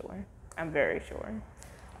again, I'm sure. I'm very sure.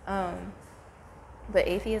 But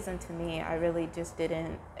atheism to me, I really just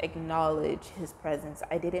didn't acknowledge his presence.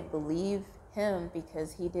 I didn't believe him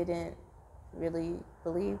because he didn't really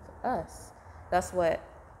believe us. That's what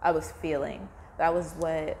I was feeling. That was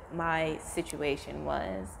what my situation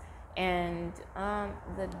was. And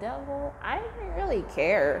the devil, I didn't really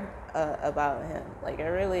care about him. Like, I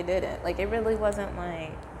really didn't. Like, it really wasn't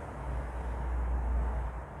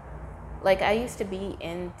like I used to be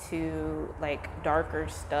into like darker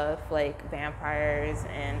stuff, like vampires,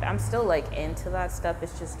 and I'm still like into that stuff.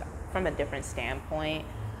 It's just from a different standpoint.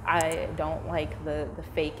 I don't like the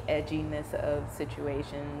fake edginess of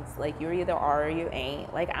situations. Like, you either are or you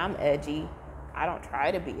ain't. Like, I'm edgy. I don't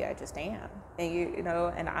try to be, I just am. And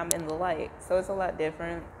and I'm in the light. So it's a lot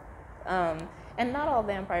different. And not all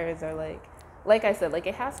vampires are like I said, like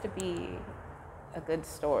it has to be a good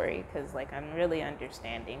story, because like I'm really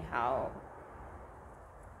understanding how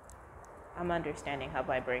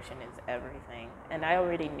vibration is everything. And I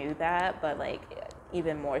already knew that, but like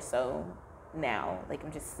even more so now. Like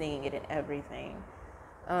I'm just seeing it in everything.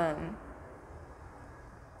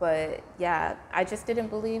 But yeah, I just didn't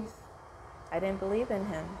believe in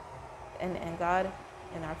him and God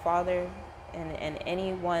and our Father and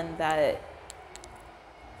anyone that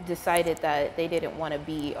decided that they didn't want to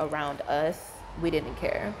be around us. We didn't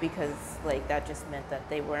care, because like that just meant that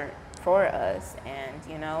they weren't for us. And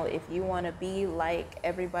if you want to be like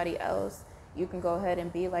everybody else, you can go ahead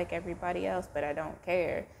and be like everybody else, but I don't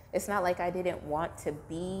care. It's not like I didn't want to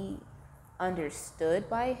be understood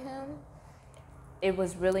by him. It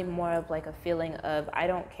was really more of like a feeling of, I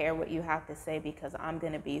don't care what you have to say, because I'm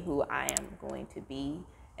going to be who I am going to be.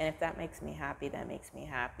 And if that makes me happy, that makes me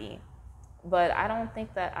happy. But I don't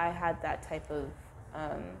think that I had that type of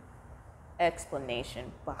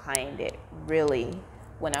explanation behind it really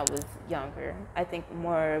when I was younger. I think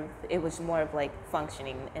it was more of like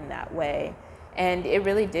functioning in that way. And it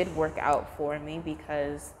really did work out for me,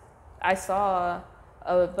 because I saw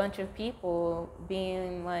a bunch of people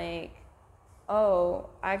being like, oh,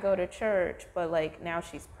 I go to church, but like now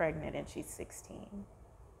she's pregnant and she's 16.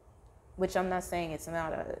 Which I'm not saying it's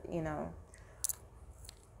not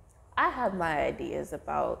I have my ideas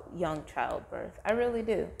about young childbirth. I really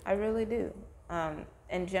do.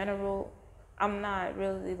 In general, I'm not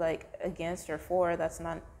really like against or for. That's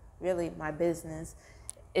not really my business.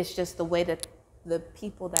 It's just the way that the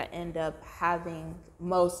people that end up having,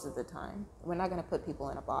 most of the time, we're not going to put people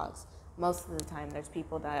in a box. Most of the time, there's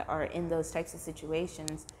people that are in those types of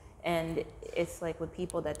situations And it's like with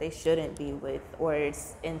people that they shouldn't be with, or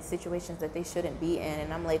it's in situations that they shouldn't be in.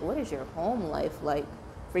 And I'm like, what is your home life like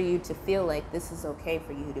for you to feel like this is okay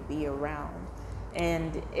for you to be around?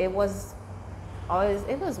 And it was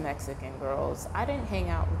Mexican girls. I didn't hang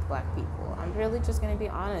out with black people. I'm really just gonna be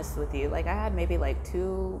honest with you. Like, I had maybe like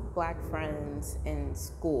 2 black friends in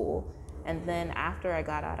school, and then after I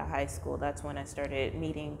got out of high school, that's when I started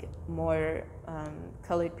meeting more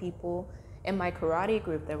colored people. In my karate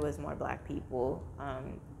group, there was more black people,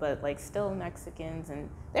 but like still Mexicans, and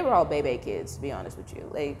they were all baby kids, to be honest with you.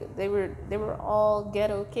 Like, they were all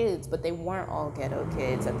ghetto kids, but they weren't all ghetto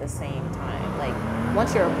kids at the same time. Like,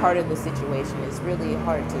 once you're a part of the situation, it's really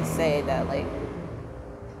hard to say that, like,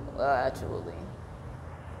 actually,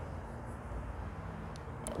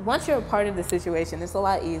 once you're a part of the situation, it's a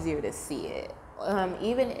lot easier to see it.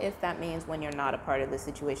 Even if that means when you're not a part of the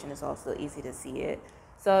situation, it's also easy to see it.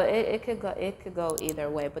 So it could go either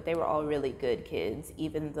way, but they were all really good kids,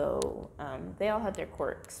 even though they all had their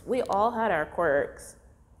quirks. We all had our quirks,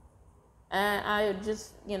 and I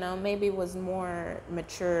just, maybe was more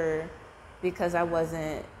mature because I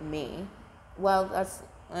wasn't me. Well,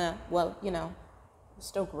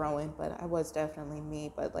 still growing, but I was definitely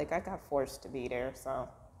me. But like, I got forced to be there, so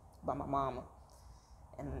by my mama,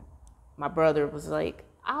 and my brother was like,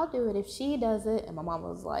 "I'll do it if she does it," and my mama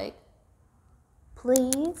was like,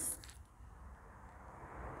 "Please."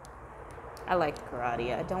 I like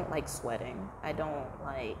karate. I don't like sweating. I don't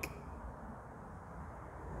like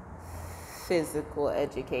physical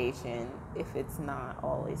education if it's not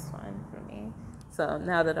always fun for me. So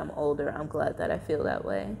now that I'm older, I'm glad that I feel that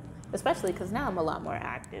way. Especially because now I'm a lot more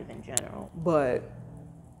active in general. But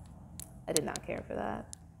I did not care for that.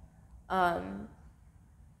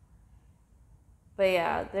 But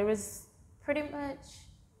yeah, there was pretty much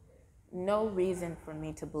no reason for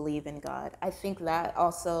me to believe in God. I think that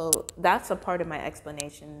also, that's a part of my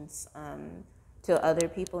explanations to other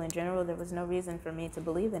people in general. There was no reason for me to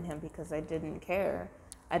believe in him because I didn't care.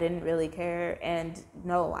 I didn't really care. And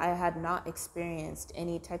no, I had not experienced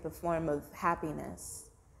any type of form of happiness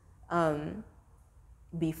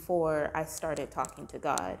before I started talking to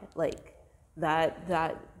God. Like, that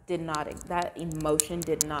emotion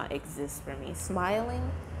did not exist for me.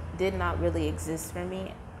 Smiling did not really exist for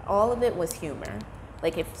me. All of it was humor.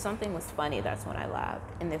 Like, if something was funny, that's when I laughed.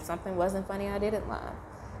 And if something wasn't funny, I didn't laugh.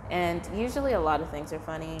 And usually a lot of things are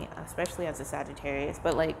funny, especially as a Sagittarius.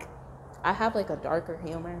 But like, I have like a darker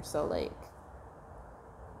humor. So like,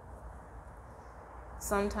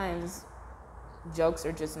 sometimes jokes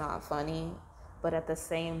are just not funny. But at the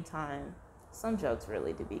same time, some jokes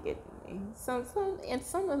really do be getting me.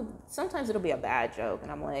 Sometimes it'll be a bad joke.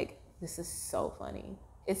 And I'm like, this is so funny.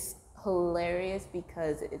 It's hilarious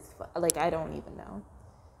because it's like, I don't even know.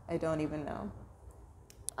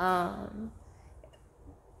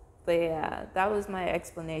 But yeah, that was my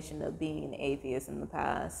explanation of being an atheist in the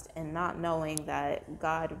past and not knowing that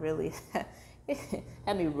God really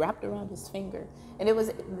had me wrapped around his finger. And it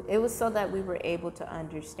was so that we were able to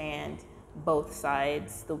understand both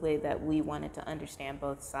sides the way that we wanted to understand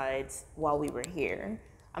both sides while we were here.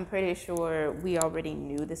 I'm pretty sure we already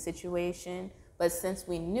knew the situation, but since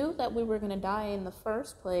we knew that we were going to die in the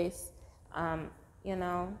first place,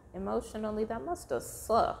 emotionally, that must have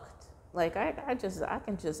sucked. Like, I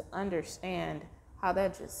can just understand how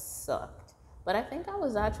that just sucked. But I think I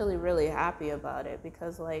was actually really happy about it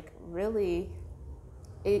because, like, really,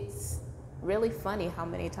 it's really funny how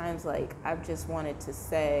many times, like, I've just wanted to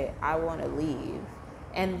say, I want to leave.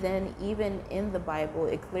 And then even in the Bible,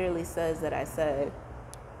 it clearly says that I said,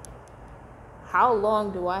 how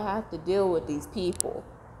long do I have to deal with these people?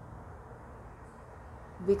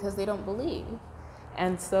 Because they don't believe.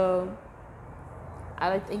 And so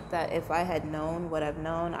I think that if I had known what I've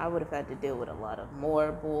known, I would have had to deal with a lot of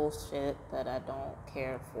more bullshit that I don't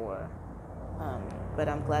care for. But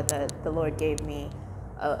I'm glad that the Lord gave me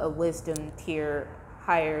a wisdom tier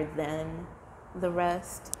higher than the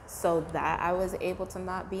rest so that I was able to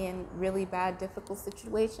not be in really bad, difficult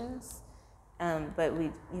situations. But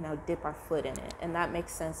we, dip our foot in it. And that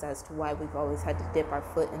makes sense as to why we've always had to dip our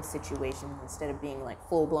foot in situations instead of being like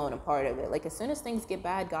full blown a part of it. Like, as soon as things get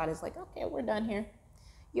bad, God is like, okay, we're done here.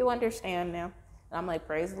 You understand now. And I'm like,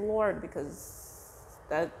 praise the Lord, because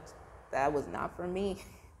that was not for me.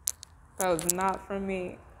 That was not for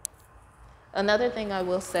me. Another thing I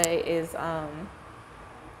will say is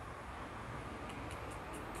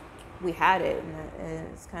we had it, and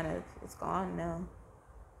it's gone now.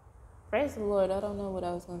 Praise the Lord. I don't know what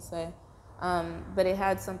I was going to say. But it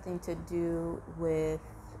had something to do with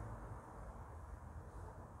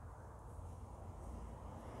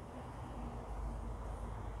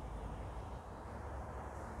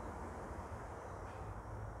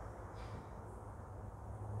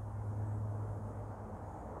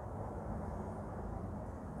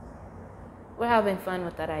we're having fun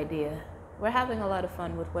with that idea. We're having a lot of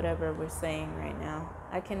fun with whatever we're saying right now.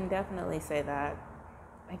 I can definitely say that.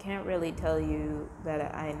 I can't really tell you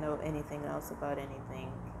that I know anything else about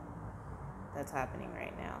anything that's happening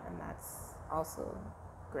right now, and that's also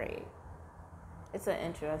great. It's an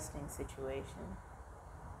interesting situation.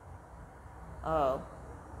 Oh,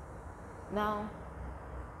 no.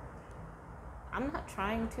 I'm not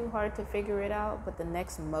trying too hard to figure it out, but the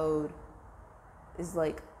next mode is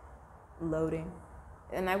like loading.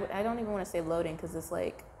 And I don't even want to say loading because it's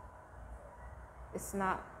like, it's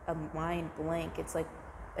not a mind blank. It's like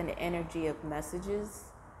an energy of messages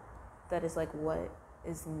that is like, what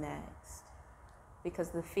is next? Because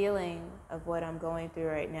the feeling of what I'm going through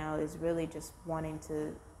right now is really just wanting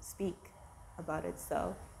to speak about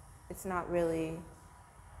itself. It's not really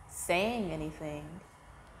saying anything.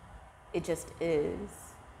 It just is.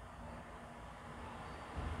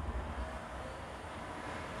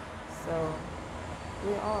 So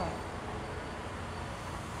we are.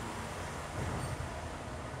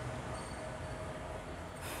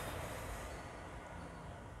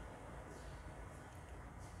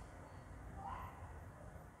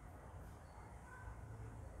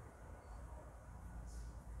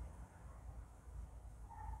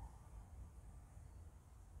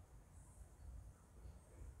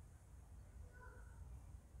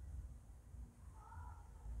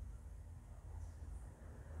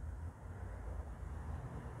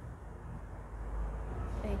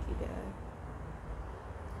 Thank you, Dad.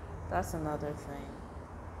 That's another thing.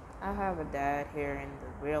 I have a dad here in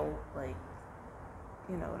the real, like,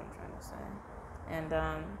 you know what I'm trying to say. And,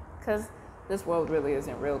 because this world really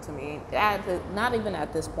isn't real to me. Not even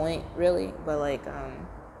at this point, really, but, like,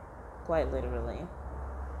 quite literally.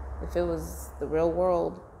 If it was the real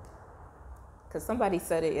world, because somebody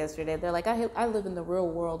said it yesterday, they're like, I live in the real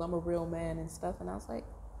world, I'm a real man and stuff. And I was like,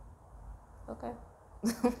 okay.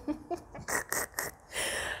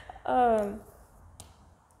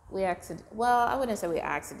 I wouldn't say we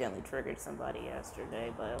accidentally triggered somebody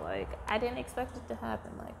yesterday, but like I didn't expect it to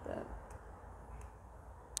happen like that.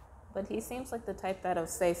 But he seems like the type that'll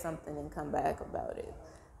say something and come back about it.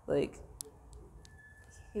 Like,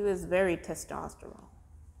 he was very testosterone.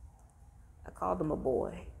 I called him a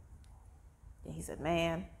boy. And he said,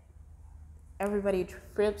 man, everybody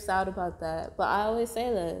trips out about that. But I always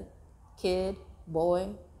say that kid,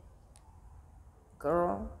 boy,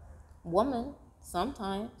 girl, woman,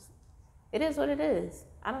 sometimes. It is what it is.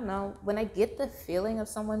 I don't know. When I get the feeling of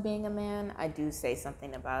someone being a man, I do say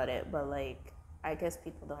something about it. But, like, I guess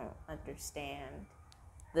people don't understand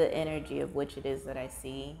the energy of which it is that I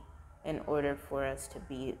see in order for us to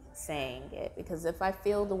be saying it. Because if I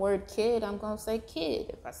feel the word kid, I'm going to say kid.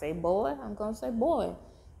 If I say boy, I'm going to say boy.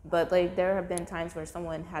 But, like, there have been times where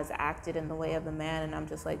someone has acted in the way of a man, and I'm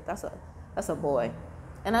just like, that's a boy.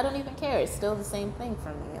 And I don't even care. It's still the same thing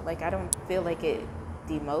for me. Like, I don't feel like it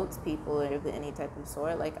demotes people of any type of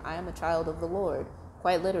sort. Like, I am a child of the Lord,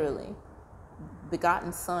 quite literally.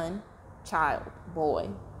 Begotten son, child, boy,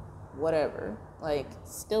 whatever. Like,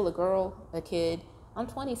 still a girl, a kid. I'm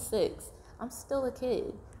 26. I'm still a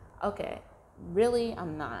kid. Okay, really,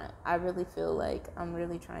 I'm not. I really feel like I'm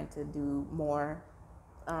really trying to do more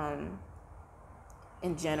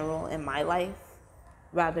in general in my life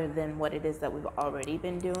rather than what it is that we've already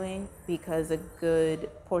been doing, because a good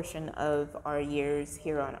portion of our years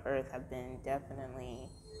here on earth have been definitely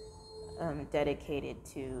dedicated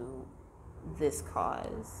to this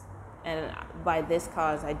cause. And by this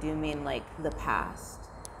cause, I do mean like the past.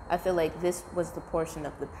 I feel like this was the portion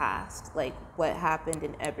of the past, like what happened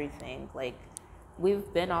and everything. Like,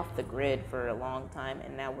 we've been off the grid for a long time,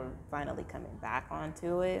 and now we're finally coming back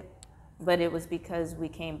onto it. But it was because we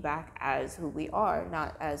came back as who we are,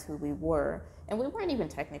 not as who we were. And we weren't even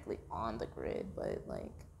technically on the grid, but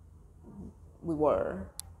like we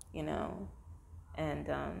were, you know. And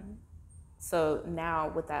so now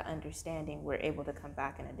with that understanding, we're able to come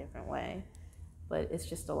back in a different way. But it's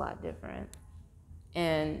just a lot different.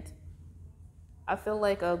 And I feel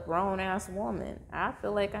like a grown-ass woman. I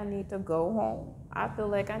feel like I need to go home. I feel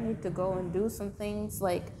like I need to go and do some things.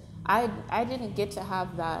 Like, I didn't get to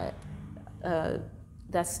have that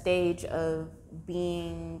stage of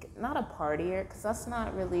being not a partier, because that's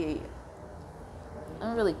not really, I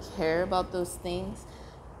don't really care about those things.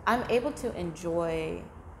 I'm able to enjoy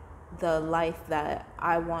the life that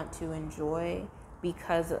I want to enjoy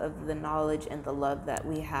because of the knowledge and the love that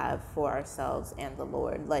we have for ourselves and the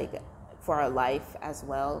Lord, like for our life as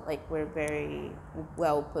well. Like, we're very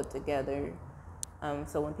well put together.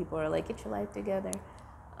 So when people are like, get your life together,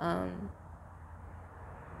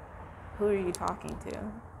 who are you talking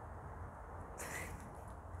to?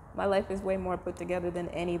 My life is way more put together than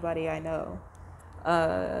anybody I know.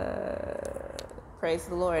 Praise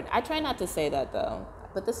the Lord. I try not to say that though,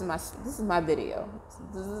 but this is my video.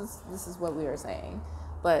 This is what we are saying.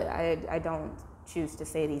 But I don't choose to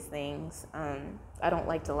say these things. I don't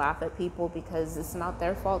like to laugh at people because it's not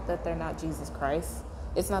their fault that they're not Jesus Christ.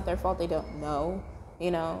 It's not their fault they don't know,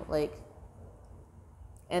 like,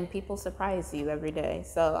 and people surprise you every day.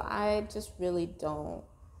 So I just really don't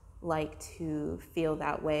like to feel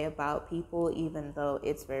that way about people, even though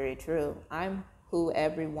it's very true. I'm who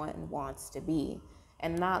everyone wants to be,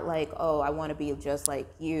 and not like, oh, I want to be just like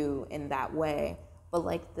you in that way, but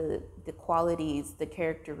like the qualities, the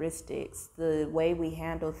characteristics, the way we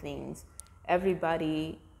handle things.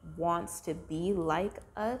 Everybody wants to be like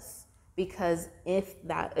us, because if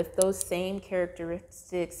those same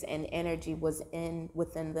characteristics and energy was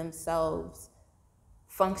within themselves,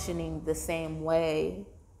 functioning the same way,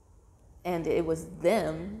 and it was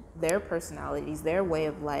them, their personalities, their way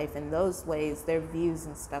of life, and those ways, their views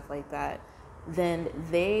and stuff like that, then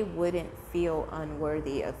they wouldn't feel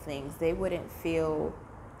unworthy of things. They wouldn't feel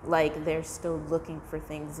like they're still looking for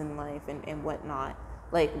things in life and whatnot.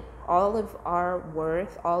 Like, all of our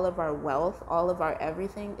worth, all of our wealth, all of our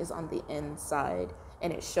everything is on the inside,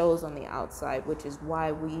 and it shows on the outside, which is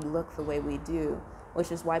why we look the way we do,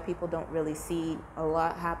 which is why people don't really see a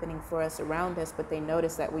lot happening for us around us, but they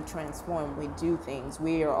notice that we transform, we do things,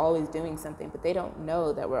 we are always doing something, but they don't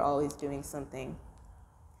know that we're always doing something,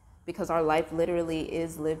 because our life literally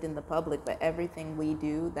is lived in the public, but everything we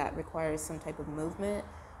do that requires some type of movement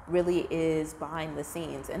really is behind the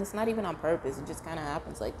scenes. And it's not even on purpose, it just kind of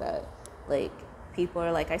happens like that. Like, people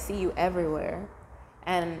are like, I see you everywhere,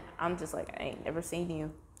 and I'm just like, I ain't never seen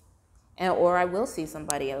you. Or I will see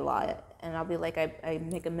somebody a lot, and I'll be like, I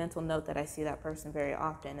make a mental note that I see that person very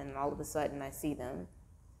often, and all of a sudden I see them,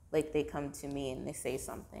 like, they come to me and they say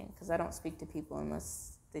something, because I don't speak to people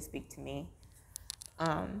unless they speak to me,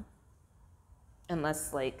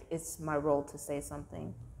 unless, like, it's my role to say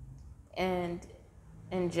something. And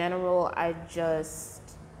in general, I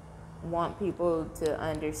just want people to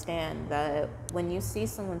understand that when you see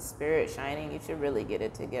someone's spirit shining, you should really get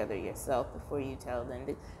it together yourself before you tell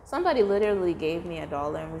them. Somebody literally gave me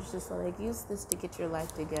 $1 and was just like, use this to get your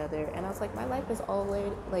life together. And I was like, my life is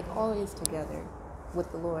always together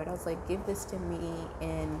with the Lord. I was like, give this to me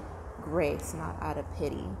in grace, not out of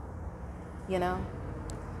pity,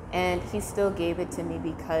 And he still gave it to me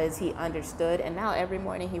because he understood. And now every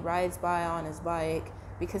morning he rides by on his bike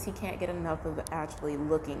because he can't get enough of actually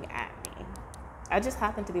looking at me. I just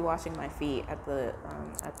happened to be washing my feet at the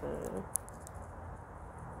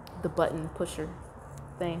button pusher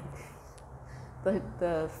thing,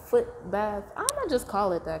 the foot bath. I'm gonna just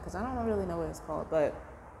call it that because I don't really know what it's called, but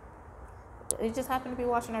it just happened to be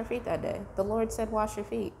washing our feet that day. The Lord said, wash your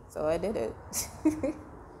feet, so I did it.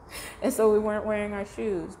 And so we weren't wearing our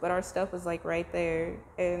shoes, but our stuff was like right there.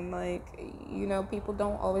 And like, people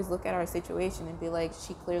don't always look at our situation and be like,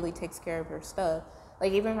 she clearly takes care of her stuff.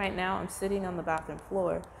 Like, even right now, I'm sitting on the bathroom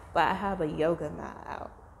floor, but I have a yoga mat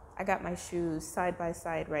out. I got my shoes side by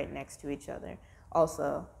side right next to each other.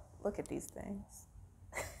 Also, look at these things.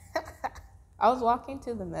 I was walking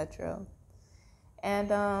to the metro,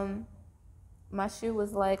 and my shoe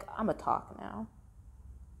was like, I'm a talk now.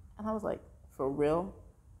 And I was like, for real?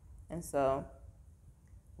 And so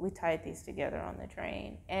we tied these together on the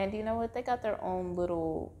train. And you know what? They got their own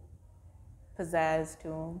little pizzazz to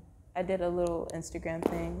them. I did a little Instagram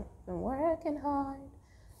thing, and where I can hide.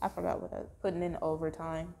 I forgot what I was putting in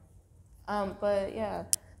overtime. But yeah,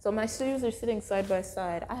 so my shoes are sitting side by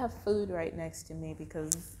side. I have food right next to me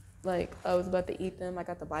because, like, I was about to eat them. I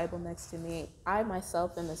got the Bible next to me. I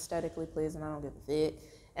myself am aesthetically pleasing. I don't give a fit.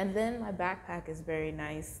 And then my backpack is very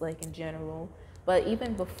nice, like, in general. But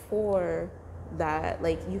even before that,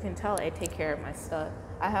 like, you can tell I take care of my stuff.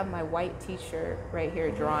 I have my white t-shirt right here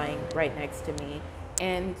drying right next to me.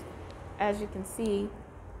 And as you can see,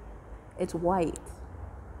 it's white.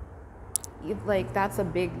 Like, that's a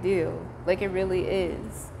big deal. Like, it really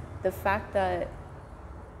is. The fact that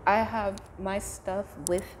I have my stuff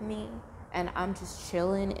with me and I'm just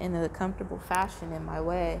chilling in a comfortable fashion in my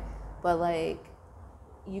way. But, like,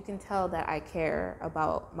 you can tell that I care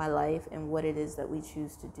about my life and what it is that we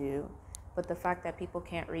choose to do. But the fact that people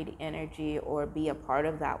can't read energy or be a part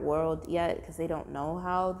of that world yet because they don't know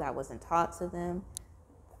how, that wasn't taught to them,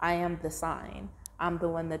 I am the sign. I'm the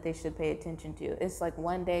one that they should pay attention to. It's like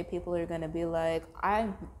one day people are going to be like,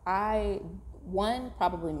 I one,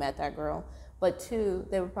 probably met that girl, but two,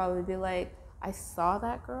 they would probably be like, I saw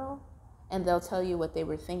that girl, and they'll tell you what they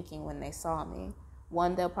were thinking when they saw me.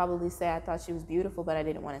 One, they'll probably say, I thought she was beautiful, but I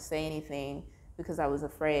didn't want to say anything because I was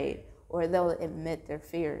afraid. Or they'll admit their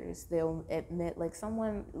fears. They'll admit, like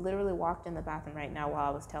someone literally walked in the bathroom right now while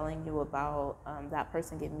I was telling you about that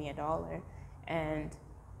person giving me $1 and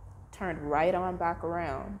turned right on back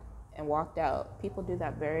around and walked out. People do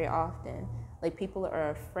that very often. Like, people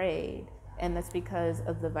are afraid, and that's because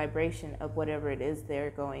of the vibration of whatever it is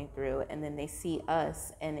they're going through. And then they see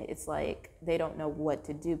us, and it's like they don't know what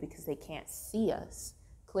to do because they can't see us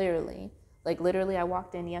clearly. Like, literally, I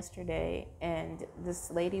walked in yesterday, and this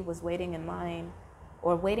lady was waiting in line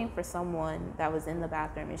or waiting for someone that was in the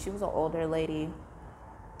bathroom, and she was an older lady.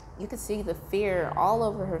 You could see the fear all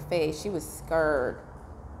over her face. She was scared.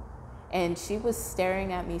 And she was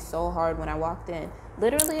staring at me so hard when I walked in.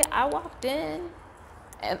 Literally, I walked in,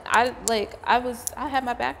 and I had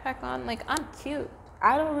my backpack on. Like, I'm cute.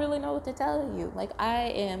 I don't really know what to tell you. Like, I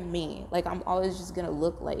am me. Like, I'm always just gonna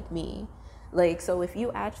look like me. Like, so if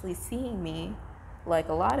you actually see me, like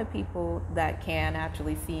a lot of people that can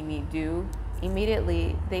actually see me do,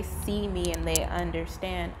 immediately they see me and they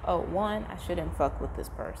understand, oh, one, I shouldn't fuck with this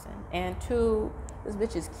person. And two, this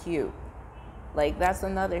bitch is cute. Like, that's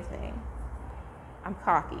another thing. I'm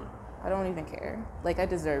cocky. I don't even care. Like, I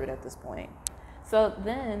deserve it at this point. So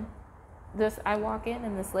then I walk in,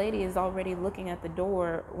 and this lady is already looking at the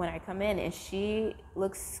door when I come in, and she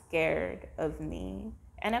looks scared of me.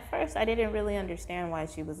 And at first, I didn't really understand why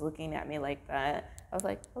she was looking at me like that. I was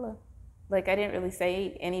like, hello. Like, I didn't really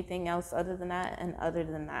say anything else other than that, and other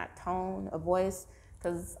than that tone of voice,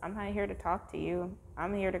 because I'm not here to talk to you.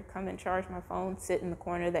 I'm here to come and charge my phone, sit in the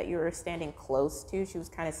corner that you were standing close to. She was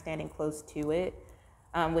kind of standing close to it,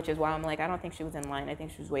 which is why I'm like, I don't think she was in line. I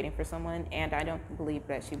think she was waiting for someone, and I don't believe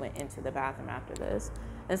that she went into the bathroom after this.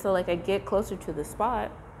 And so, like, I get closer to the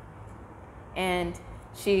spot, and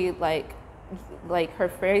she, like her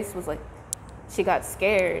face was like, she got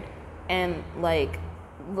scared and, like,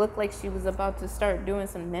 looked like she was about to start doing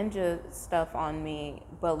some ninja stuff on me,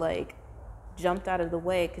 but, like, jumped out of the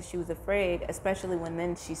way because she was afraid, especially when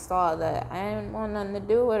then she saw that I didn't want nothing to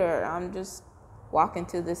do with her. I'm just walking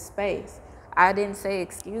to this space. I didn't say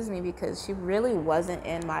excuse me because she really wasn't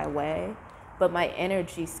in my way, but my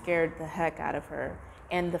energy scared the heck out of her.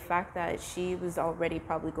 And the fact that she was already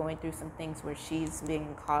probably going through some things where she's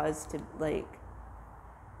being caused to, like,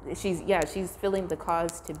 she's feeling the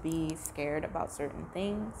cause to be scared about certain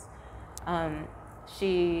things.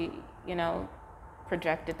 She,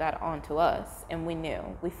 projected that onto us, and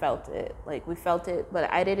we felt it, but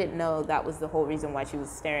I didn't know that was the whole reason why she was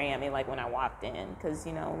staring at me, like, when I walked in, because,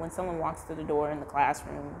 when someone walks through the door in the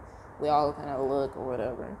classroom, we all kind of look or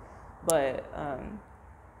whatever, but,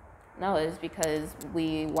 no, it's because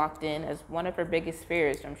we walked in as one of her biggest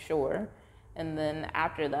fears, I'm sure, and then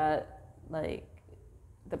after that, like,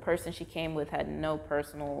 the person she came with had no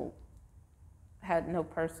personal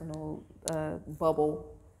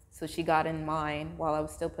bubble. So she got in mine while I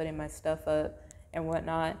was still putting my stuff up and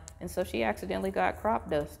whatnot. And so she accidentally got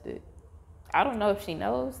crop dusted. I don't know if she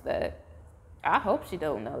knows that. I hope she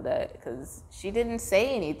don't know that, because she didn't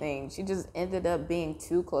say anything. She just ended up being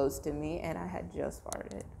too close to me, and I had just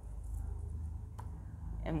farted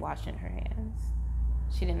and washing her hands.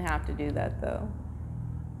 She didn't have to do that, though.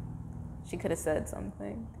 She could have said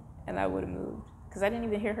something, and I would have moved, because I didn't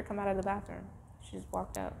even hear her come out of the bathroom. She just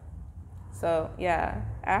walked out. So, yeah,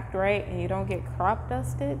 act right and you don't get crop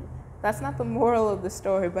dusted. That's not the moral of the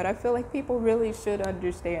story, but I feel like people really should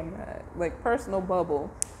understand that. Like, personal bubble.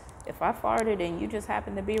 If I farted and you just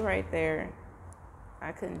happened to be right there,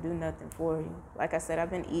 I couldn't do nothing for you. Like I said,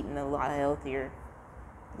 I've been eating a lot healthier,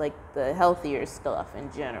 like the healthier stuff in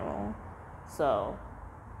general. So,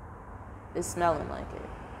 it's smelling like it.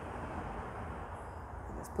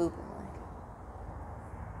 It's pooping like it.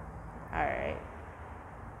 Alright.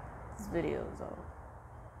 This video is over.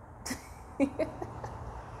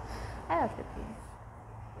 I have to pee.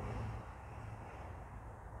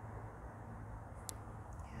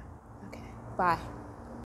 Yeah. Okay. Bye.